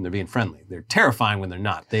being friendly. They're terrifying when they're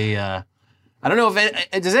not. They I don't know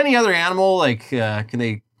if does any other animal like can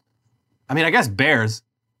they? I mean, I guess bears,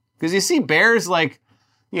 because you see bears like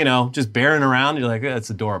just bearing around. You're like, that's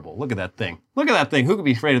adorable. Look at that thing. Look at that thing. Who could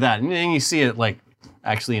be afraid of that? And then you see it like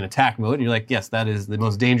actually in attack mode, and you're like, yes, that is the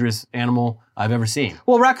most dangerous animal I've ever seen.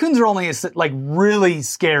 well, raccoons are only like really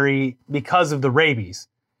scary because of the rabies.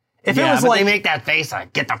 If it was but like, they make that face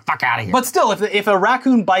like, get the fuck out of here. but still, if a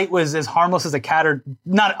raccoon bite was as harmless as a cat or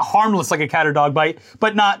not harmless like a cat or dog bite,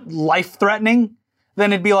 but not life threatening,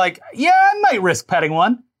 then it'd be like, yeah, I might risk petting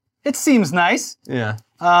one. It seems nice. yeah,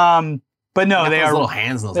 But no, they those are little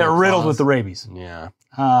hands. And those they're little riddled claws. with the rabies. Yeah.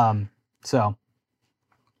 So,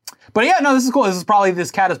 but yeah, no, this is cool.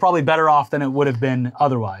 This cat is probably better off than it would have been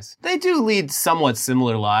otherwise. They do lead somewhat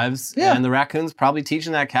similar lives. Yeah. And the raccoon's probably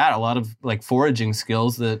teaching that cat a lot of like foraging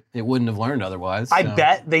skills that it wouldn't have learned otherwise. I so.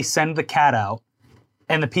 bet they send the cat out,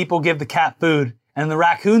 and the people give the cat food, and the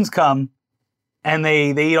raccoons come, and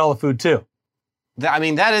they eat all the food too. I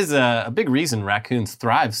mean, that is a big reason raccoons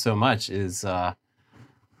thrive so much is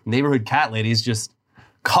neighborhood cat ladies just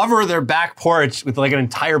cover their back porch with like an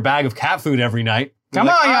entire bag of cat food every night. Come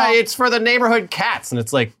They're like, on, y'all." it's for the neighborhood cats. And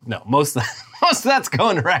it's like, no, most of that's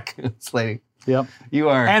going to raccoons, lady. Yep. You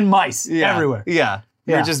are. And mice yeah, everywhere. Yeah.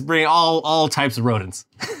 Yeah. You're just bringing all types of rodents.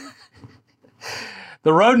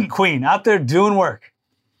 The rodent queen out there doing work.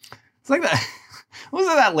 It's like that. What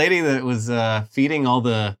was that lady that was feeding all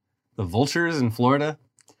the vultures in Florida?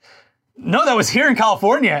 No, that was here in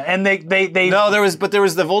California, and they No, there was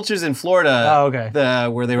the vultures in Florida. Oh, okay.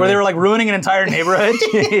 Where they were like ruining an entire neighborhood.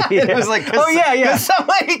 It was like, oh yeah.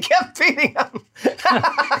 somebody kept feeding them.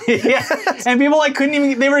 Yeah, and people like couldn't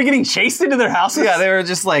even. They were getting chased into their houses. Yeah, they were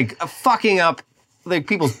just like fucking up like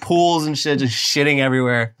people's pools and shit, just shitting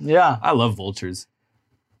everywhere. Yeah, I love vultures.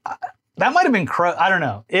 that might have been. I don't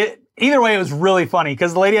know. Either way, it was really funny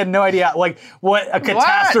because the lady had no idea like what a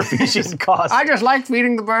catastrophe she'd caused. I just like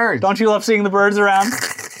feeding the birds. Don't you love seeing the birds around?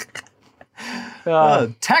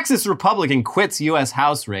 Texas Republican quits U.S.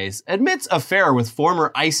 House race, admits affair with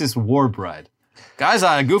former ISIS war bride. Guys,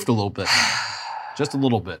 I goofed a little bit. Just a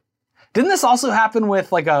little bit. Didn't this also happen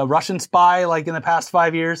with like a Russian spy like in the past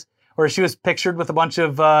 5 years where she was pictured with a bunch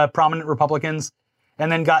of prominent Republicans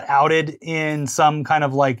and then got outed in some kind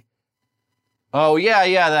of like. Oh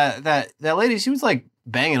yeah, that lady, she was like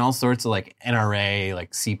banging all sorts of like NRA,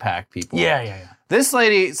 like CPAC people. Yeah. This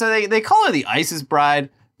lady, so they call her the ISIS bride.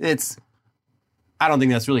 I don't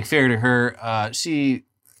think that's really fair to her. She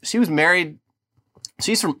was married.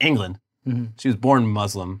 She's from England. Mm-hmm. She was born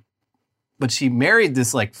Muslim, but she married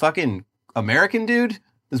this like fucking American dude,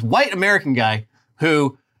 this white American guy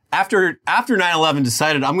who after 9/11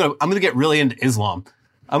 decided I'm gonna get really into Islam.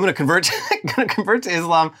 I'm gonna convert to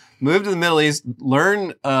Islam, move to the Middle East,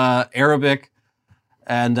 learn Arabic,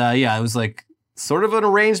 and it was like sort of an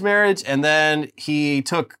arranged marriage. And then he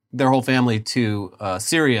took their whole family to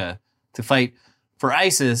Syria to fight for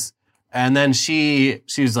ISIS. And then she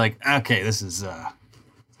was like, okay, this is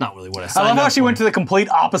not really what I signed I love how up she for. went to the complete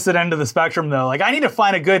opposite end of the spectrum though. Like I need to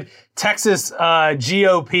find a good Texas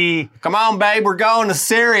GOP. Come on, babe, we're going to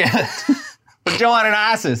Syria. We're joining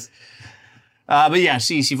ISIS. But yeah,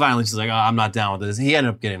 she's like, oh, I'm not down with this. He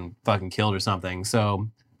ended up getting fucking killed or something. So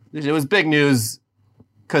it was big news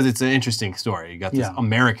because it's an interesting story. You got this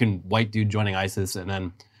American white dude joining ISIS and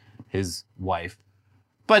then his wife.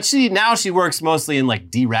 But now she works mostly in like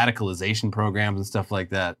de-radicalization programs and stuff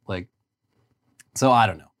like that. Like, so I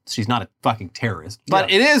don't know. She's not a fucking terrorist. But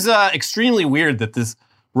it is extremely weird that this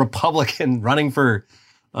Republican running for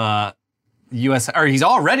U.S. or he's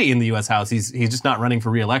already in the U.S. House. He's just not running for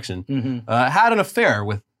re-election. Had an affair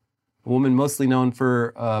with a woman mostly known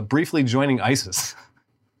for briefly joining ISIS.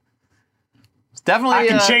 It's definitely I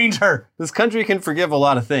can change her. This country can forgive a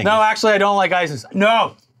lot of things. No, actually, I don't like ISIS.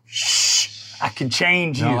 No. Shh. I can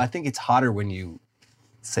change you. No, I think it's hotter when you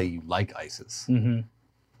say you like ISIS.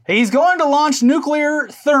 He's going to launch nuclear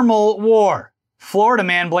thermal war. Florida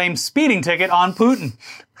man blames speeding ticket on Putin.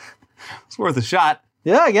 It's worth a shot.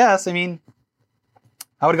 Yeah, I guess. I mean,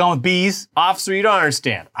 I would have gone with bees. Officer, you don't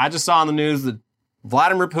understand. I just saw on the news that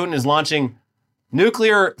Vladimir Putin is launching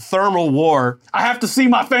nuclear thermal war. I have to see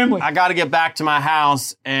my family. I got to get back to my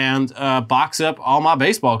house and box up all my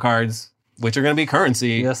baseball cards, which are going to be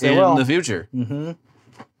currency in the future. Mm-hmm.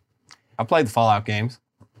 I played the Fallout games.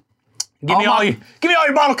 Give me all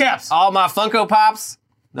your bottle caps. All my Funko Pops.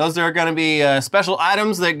 Those are going to be special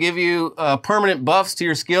items that give you permanent buffs to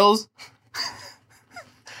your skills.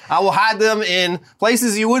 I will hide them in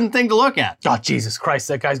places you wouldn't think to look at. Oh, Jesus Christ,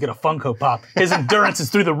 that guy's got a Funko Pop. His endurance is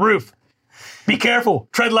through the roof. Be careful.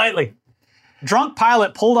 Tread lightly. Drunk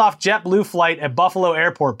pilot pulled off JetBlue flight at Buffalo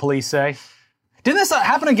Airport, police say. Didn't this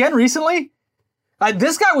happen again recently?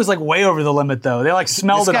 This guy was like way over the limit, though. They like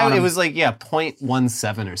smelled it on him. It was like,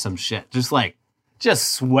 0.17 or some shit.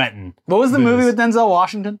 Just sweating. What was the movie with Denzel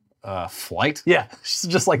Washington? Flight? Yeah,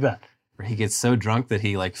 just like that. Where he gets so drunk that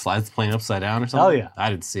he like slides the plane upside down or something. Hell yeah.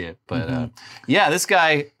 I didn't see it. But this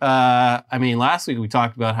guy, last week we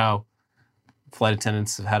talked about how flight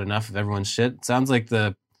attendants have had enough of everyone's shit. Sounds like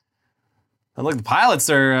the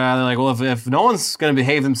pilots are they're like, well, if no one's going to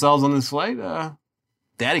behave themselves on this flight,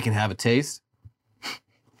 Daddy can have a taste.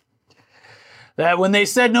 That when they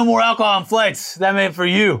said no more alcohol on flights, that meant for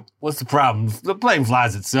you. What's the problem? The plane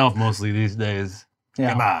flies itself mostly these days.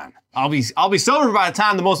 Yeah. Come on. I'll be sober by the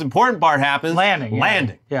time the most important part happens.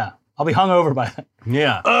 Landing. Yeah. I'll be hungover by then.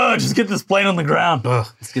 Yeah. Just get this plane on the ground.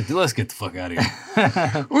 Let's get the fuck out of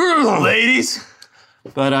here. Ladies.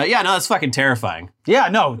 But that's fucking terrifying. Yeah,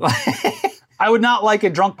 no. I would not like a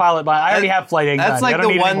drunk pilot, but I already have flight anxiety. That's like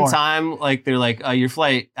the one time. time, like they're like, your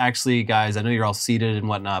flight, actually, guys, I know you're all seated and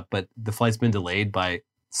whatnot, but the flight's been delayed by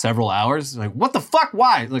several hours. Like, what the fuck?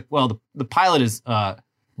 Why? Like, well, the pilot is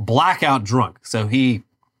blackout drunk, so he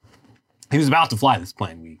was about to fly this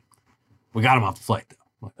plane. We got him off the flight though.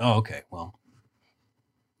 I'm like, oh, okay, well,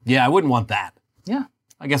 yeah, I wouldn't want that. Yeah,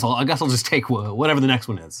 I guess I'll just take whatever the next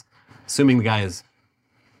one is, assuming the guy is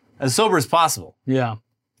as sober as possible. Yeah.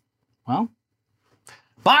 Well.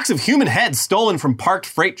 Box of human heads stolen from parked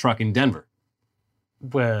freight truck in Denver.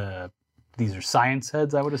 These are science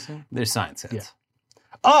heads, I would assume? They're science heads. Yeah.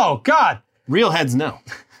 Oh, God! Real heads, no.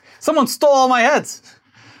 Someone stole all my heads.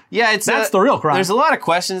 Yeah, that's the real crime. There's a lot of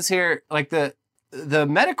questions here. Like the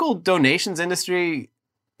medical donations industry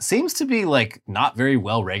seems to be like not very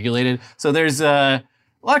well regulated. So there's a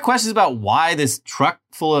lot of questions about why this truck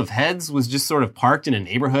full of heads was just sort of parked in a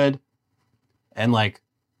neighborhood. And like,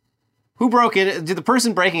 who broke in? Did the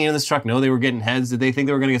person breaking into this truck know they were getting heads? Did they think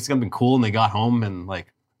they were going to get something cool and they got home and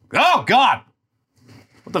like, oh God,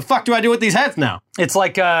 what the fuck do I do with these heads now? It's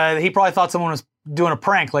like he probably thought someone was doing a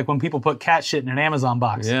prank, like when people put cat shit in an Amazon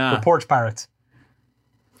box for porch pirates.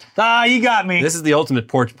 You got me. This is the ultimate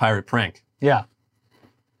porch pirate prank. Yeah.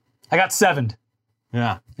 I got 7'd.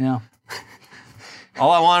 Yeah. Yeah.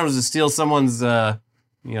 All I wanted was to steal someone's, new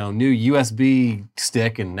USB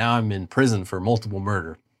stick, and now I'm in prison for multiple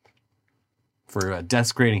murder. For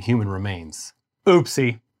desecrating human remains.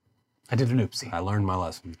 Oopsie. I did an oopsie. I learned my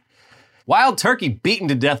lesson. Wild turkey beaten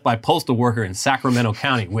to death by postal worker in Sacramento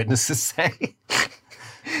County, witnesses say.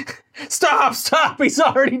 Stop, he's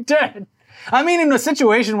already dead. I mean, in a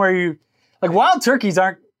situation where wild turkeys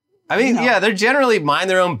aren't, they're generally mind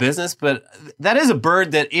their own business, but that is a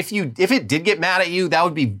bird that if it did get mad at you, that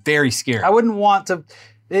would be very scary. I wouldn't want to.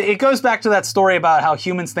 It goes back to that story about how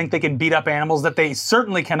humans think they can beat up animals that they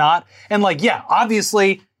certainly cannot. And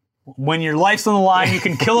obviously, when your life's on the line, you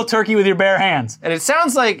can kill a turkey with your bare hands. And it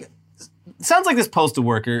sounds like this postal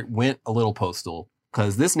worker went a little postal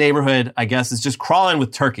because this neighborhood, I guess, is just crawling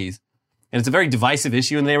with turkeys. And it's a very divisive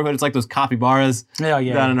issue in the neighborhood. It's like those capybaras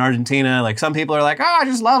down in Argentina. Like some people are like, I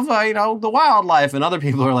just love, the wildlife. And other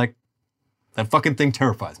people are like, that fucking thing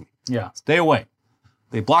terrifies me. Yeah. Stay away.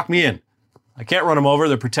 They block me in. I can't run them over.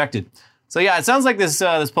 They're protected. So yeah, it sounds like this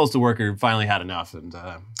postal worker finally had enough. And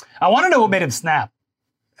I want to know what made him snap.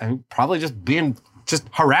 And probably just being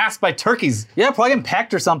harassed by turkeys. Yeah, probably getting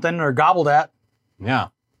pecked or something or gobbled at. Yeah.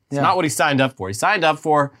 It's not what he signed up for. He signed up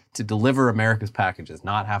for to deliver America's packages,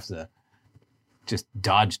 not have to just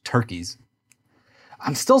dodge turkeys.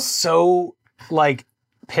 I'm still so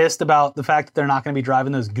pissed about the fact that they're not going to be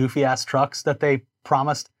driving those goofy ass trucks that they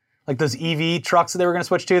promised. Like those EV trucks that they were going to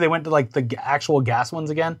switch to. They went to the actual gas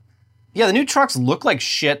ones again. Yeah, the new trucks look like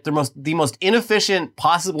shit. They're the most inefficient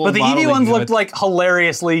possible. But the EV ones looked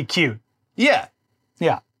hilariously cute. Yeah.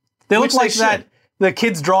 Yeah. They look like that the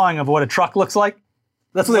kid's drawing of what a truck looks like.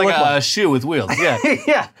 That's what they look like. A shoe with wheels. Yeah.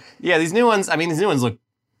 Yeah. Yeah, these new ones, look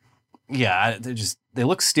Yeah, they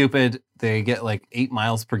look stupid. They get like 8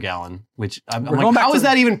 miles per gallon, which I'm going like, back how to is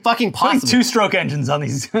that even fucking Putting possible? 2-stroke engines on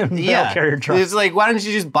these mail carrier trucks. It's like, why don't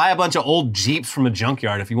you just buy a bunch of old Jeeps from a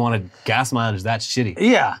junkyard if you wanted gas mileage that shitty?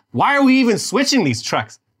 Yeah. Why are we even switching these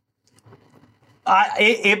trucks?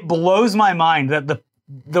 It blows my mind that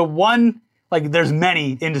the one, like, there's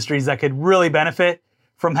many industries that could really benefit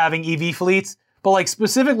from having EV fleets, but like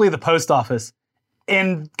specifically the post office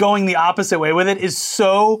and going the opposite way with it is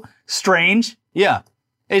so strange. Yeah,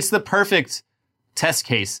 it's the perfect test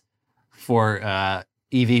case for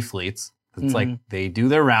EV fleets. It's like they do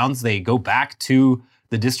their rounds, they go back to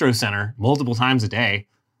the distro center multiple times a day,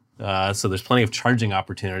 so there's plenty of charging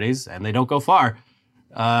opportunities, and they don't go far.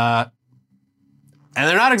 And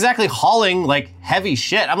they're not exactly hauling like heavy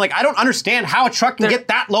shit. I'm like, I don't understand how a truck can get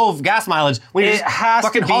that low of gas mileage when you're just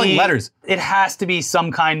fucking hauling letters. It has to be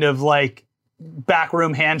some kind of like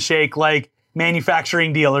backroom handshake, like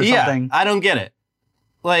manufacturing deal or something. I don't get it.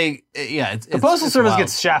 Like, yeah, The Postal Service wild.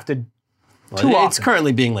 gets shafted Well, too It's often.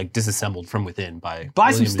 currently being like disassembled from within by.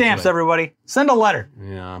 Buy some William stamps, DeJoy. everybody. Send a letter.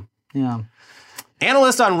 Yeah. Yeah.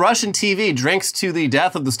 Analyst on Russian TV drinks to the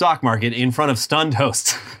death of the stock market in front of stunned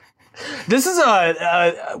host. This is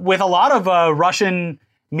with a lot of Russian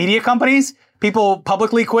media companies, people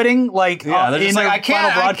publicly quitting, like They're in just their like,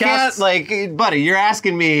 final broadcasts. like, buddy, you're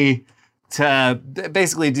asking me to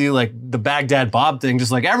basically do like the Baghdad Bob thing,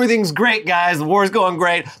 just like everything's great, guys, the war's going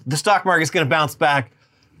great, the stock market's gonna bounce back.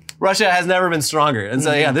 Russia has never been stronger. And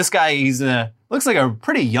so, yeah, this guy, he's looks like a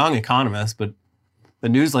pretty young economist, but the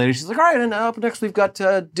news lady, she's like, all right, and up next we've got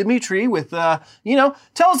Dmitry with, tell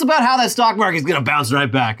us about how that stock market's gonna bounce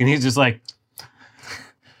right back. And he's just like,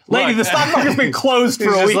 Lady, look, the stock market's been closed for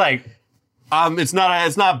he's a just week. like, it's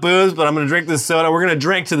not booze, but I'm gonna drink this soda. We're gonna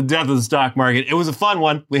drink to the death of the stock market. It was a fun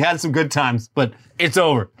one. We had some good times, but it's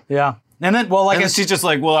over. Yeah. And then, well, like And she's just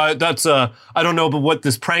like, well, I don't know about what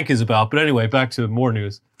this prank is about. But anyway, back to more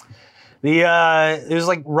news. there's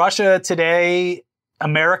like Russia Today,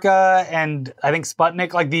 America, and I think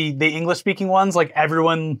Sputnik, like the English speaking ones, like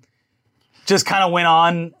everyone just kind of went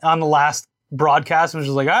on the last broadcast and was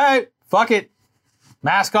just like, all right, fuck it,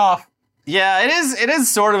 mask off. Yeah, it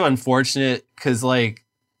is sort of unfortunate because like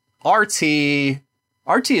RT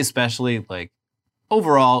especially, like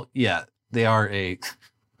overall, yeah, they are a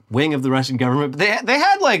wing of the Russian government. But they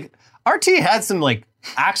had like RT had some like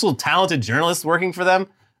actual talented journalists working for them,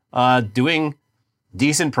 doing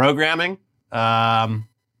decent programming. I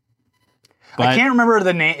can't remember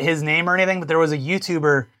his name or anything, but there was a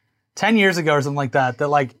YouTuber 10 years ago or something like that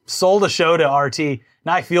like sold a show to RT.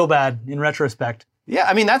 Now I feel bad in retrospect. Yeah,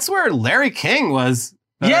 I mean that's where Larry King was.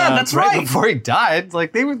 Yeah, that's right. Before he died,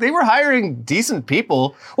 like they were hiring decent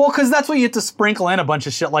people. Well, because that's what you have to sprinkle in a bunch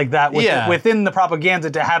of shit like that within the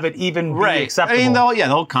propaganda to have it even be acceptable. I mean, the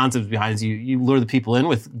whole concept behind it is you lure the people in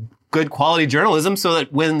with good quality journalism so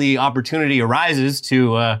that when the opportunity arises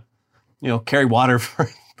to carry water for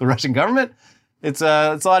the Russian government, it's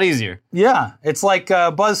a lot easier. Yeah, it's like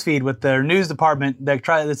BuzzFeed with their news department.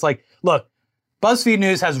 It's like, look, BuzzFeed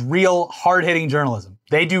News has real hard-hitting journalism.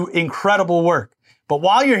 They do incredible work. But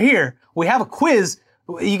while you're here, we have a quiz.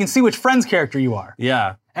 You can see which Friends character you are.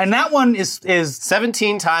 Yeah. And that one is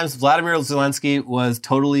 17 times Vladimir Zelensky was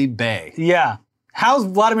totally bae. Yeah. How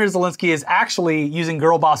Vladimir Zelensky is actually using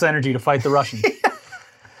girl boss energy to fight the Russians.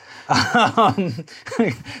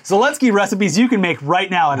 Zelensky recipes you can make right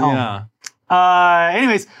now at home. Yeah.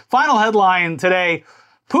 Anyways, final headline today.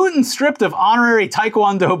 Putin stripped of honorary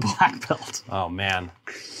Taekwondo black belt. Oh, man.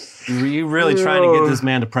 You're really trying to get this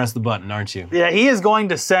man to press the button, aren't you? Yeah, he is going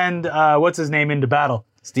to send, what's his name, into battle.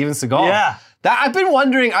 Steven Seagal. Yeah. I've been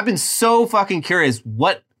wondering, I've been so fucking curious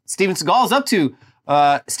what Steven Seagal is up to.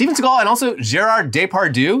 Steven Seagal and also Gerard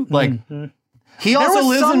Depardieu. Like, he also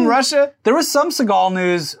lives in Russia. There was some Seagal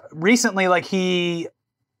news recently, like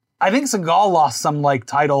I think Seagal lost some, like,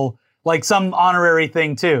 title, like some honorary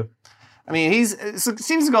thing, too. I mean,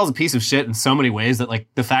 Steven Seagal's a piece of shit in so many ways that, like,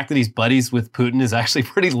 the fact that he's buddies with Putin is actually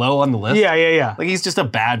pretty low on the list. Yeah. Like, he's just a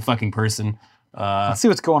bad fucking person. Let's see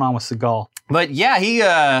what's going on with Seagal. But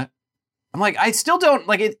yeah, I'm like, I still don't,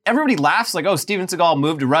 like, everybody laughs, like, oh, Steven Seagal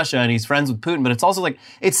moved to Russia and he's friends with Putin, but it's also like,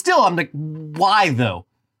 I'm like, why though?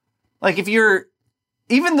 Like,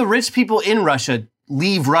 even the rich people in Russia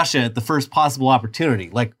leave Russia at the first possible opportunity.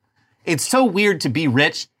 Like, it's so weird to be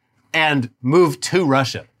rich and move to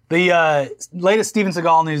Russia. The latest Steven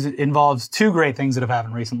Seagal news involves two great things that have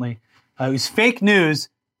happened recently. It was fake news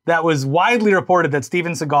that was widely reported that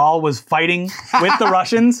Steven Seagal was fighting with the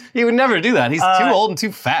Russians. He would never do that. He's too old and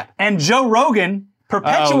too fat. And Joe Rogan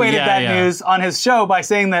perpetuated news on his show by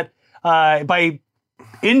saying that, by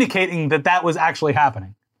indicating that was actually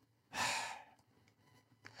happening.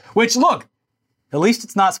 Which, look, at least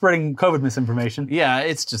it's not spreading COVID misinformation. Yeah,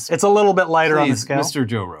 it's just It's a little bit lighter on the please, scale. Mr.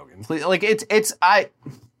 Joe Rogan. Please, like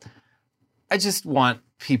I just want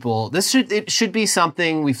people. It should be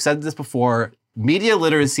something, we've said this before. Media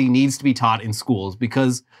literacy needs to be taught in schools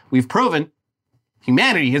because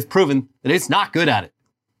humanity has proven that it's not good at it.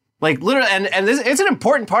 Like literally, and this, it's an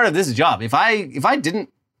important part of this job. If I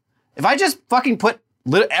just fucking put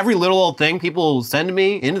every little old thing people send to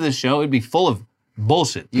me into this show, it'd be full of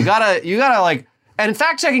bullshit. You gotta like, and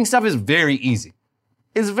fact checking stuff is very easy.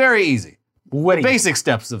 It's very easy. Witty. The basic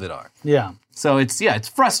steps of it are. Yeah. So it's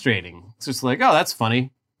frustrating. It's just like, oh, that's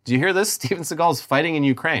funny. Did you hear this? Steven Seagal's fighting in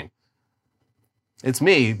Ukraine. It's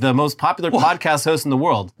me, the most popular podcast host in the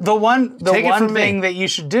world. The one Take it from thing me. that you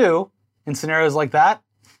should do in scenarios like that,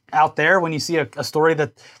 out there, when you see a story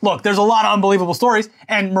that, look, there's a lot of unbelievable stories,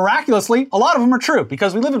 and miraculously, a lot of them are true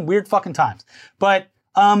because we live in weird fucking times. But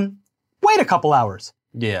wait a couple hours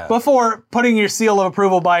Yeah. before putting your seal of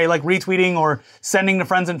approval by like retweeting or sending to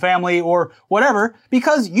friends and family or whatever,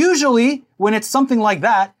 because usually when it's something like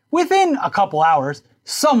that, within a couple hours,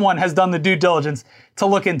 someone has done the due diligence to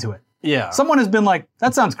look into it. Yeah. Someone has been like,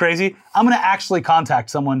 that sounds crazy. I'm going to actually contact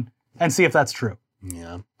someone and see if that's true.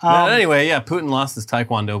 Yeah. But anyway, yeah, Putin lost his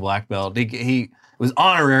Taekwondo black belt. He was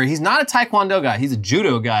honorary. He's not a Taekwondo guy. He's a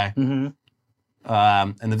judo guy. Mm-hmm.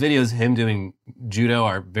 And the videos of him doing judo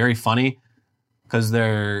are very funny because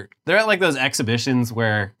they're at like those exhibitions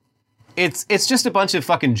where it's just a bunch of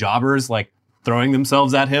fucking jobbers like throwing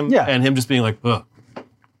themselves at him. Yeah. And him just being like, ugh,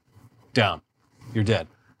 down, you're dead.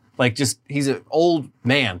 Like he's an old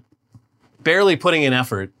man, barely putting in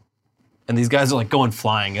effort. And these guys are like going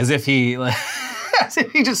flying as if he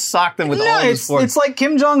just socked them with all of his force. It's like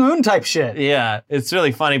Kim Jong-un type shit. Yeah, it's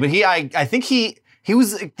really funny. But I think he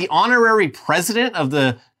was the honorary president of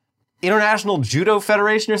the International Judo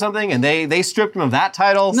Federation or something, and they stripped him of that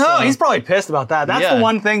title. No, so- he's probably pissed about that. That's Yeah. the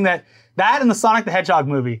one thing that and the Sonic the Hedgehog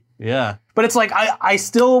movie. Yeah. But it's like I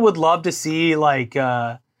still would love to see like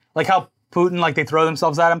how Putin, like they throw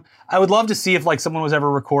themselves at him. I would love to see if like someone was ever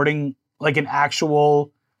recording like an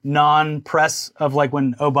actual non-press of like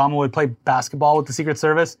when Obama would play basketball with the Secret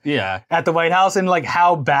Service Yeah. at the White House and like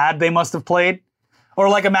how bad they must have played. Or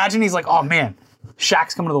like imagine he's like, oh man,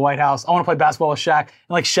 Shaq's coming to the White House. I want to play basketball with Shaq. And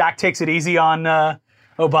like Shaq takes it easy on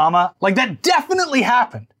Obama. Like that definitely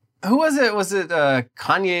happened. Who was it? Was it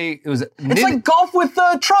Kanye? It was. It's like golf with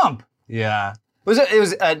Trump. Yeah. It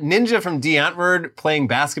was a ninja from D. Antwoord playing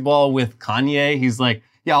basketball with Kanye. He's like,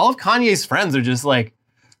 yeah, all of Kanye's friends are just like,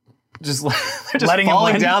 they're just Letting him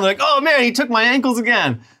falling win? down. They're like, oh man, he took my ankles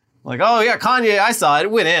again. Like, oh yeah, Kanye, I saw it.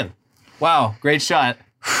 It went in. Wow, great shot.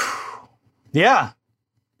 Yeah.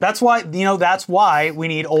 That's why we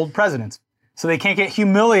need old presidents. So they can't get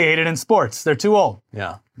humiliated in sports. They're too old.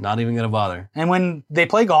 Yeah, not even gonna bother. And when they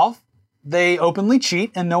play golf, they openly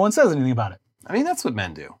cheat and no one says anything about it. I mean, that's what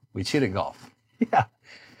men do. We cheat at golf. Yeah.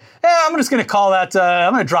 Yeah, I'm just going to call that,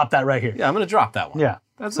 I'm going to drop that right here. Yeah, I'm gonna drop that one. Yeah.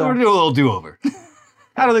 We're gonna do a little do-over.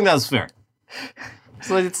 I don't think that was fair.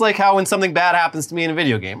 So it's like how when something bad happens to me in a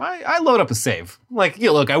video game, I load up a save. Like, yeah,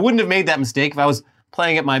 look, I wouldn't have made that mistake if I was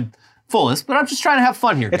playing at my fullest, but I'm just trying to have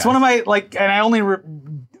fun here, It's guys. one of my, like, and I only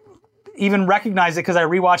even recognize it because I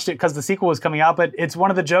rewatched it because the sequel was coming out, but it's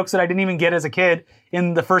one of the jokes that I didn't even get as a kid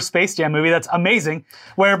in the first Space Jam movie. That's amazing,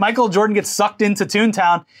 where Michael Jordan gets sucked into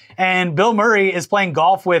Toontown and Bill Murray is playing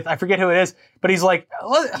golf with, I forget who it is, but he's like,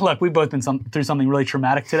 look, we've both been through something really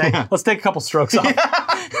traumatic today. Let's take a couple strokes off.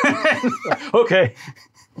 Okay.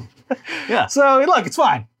 Yeah. So look, it's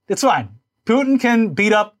fine. It's fine. Putin can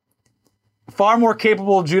beat up far more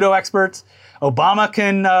capable judo experts. Obama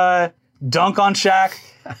can dunk on Shaq.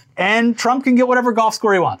 And Trump can get whatever golf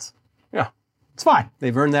score he wants. Yeah. It's fine.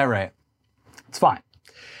 They've earned that right. It's fine.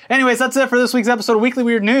 Anyways, that's it for this week's episode of Weekly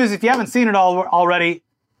Weird News. If you haven't seen it all already,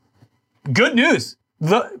 good news.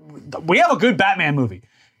 We have a good Batman movie.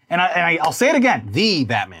 And I'll say it again. The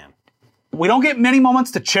Batman. We don't get many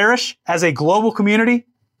moments to cherish as a global community,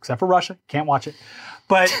 except for Russia. Can't watch it.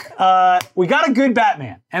 But we got a good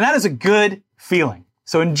Batman. And that is a good feeling.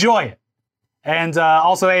 So enjoy it. And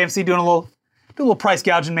also AMC doing a little price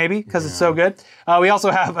gouging maybe because it's so good. We also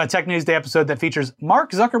have a Tech News Day episode that features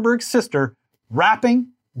Mark Zuckerberg's sister rapping,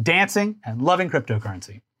 dancing, and loving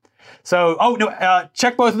cryptocurrency. So,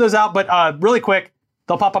 check both of those out. But really quick,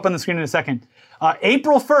 they'll pop up on the screen in a second.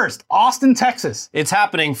 April 1st, Austin, Texas. It's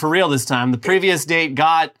happening for real this time. The previous date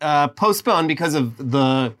got postponed because of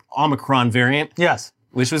the Omicron variant. Yes.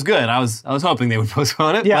 Which was good. I was hoping they would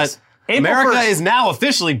postpone it. Yes. But April America 1st. is now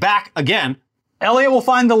officially back again. Elliot will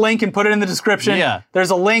find the link and put it in the description. Yeah. There's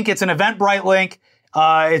a link. It's an Eventbrite link.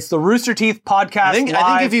 It's the Rooster Teeth podcast. I think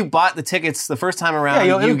live. if you bought the tickets the first time around,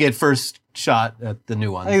 you get first shot at the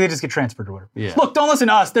new one. I think they just get transferred or whatever. Yeah. Look, don't listen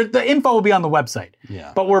to us. The info will be on the website.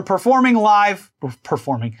 Yeah. But we're performing live. We're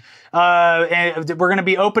performing. And we're going to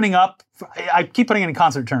be opening up. I keep putting it in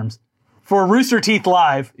concert terms. For Rooster Teeth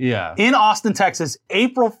Live in Austin, Texas,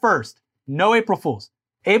 April 1st. No April Fools.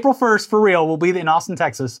 April 1st, for real, we'll be in Austin,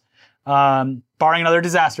 Texas, barring another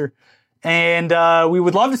disaster. And we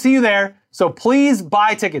would love to see you there. So please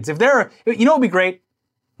buy tickets. If there are, you know what would be great?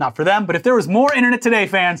 Not for them, but if there was more Internet Today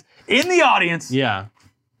fans in the audience. Yeah.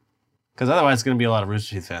 Because otherwise it's going to be a lot of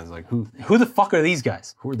Rooster Teeth fans. Like, who the fuck are these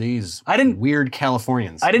guys? are these didn't- weird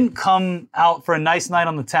Californians? I didn't come out for a nice night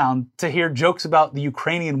on the town to hear jokes about the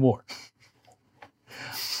Ukrainian war.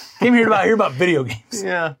 Came here to hear about video games.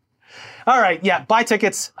 Yeah. All right, yeah, buy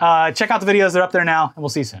tickets. Check out the videos. They're up there now, and we'll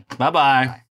see you soon. Bye-bye.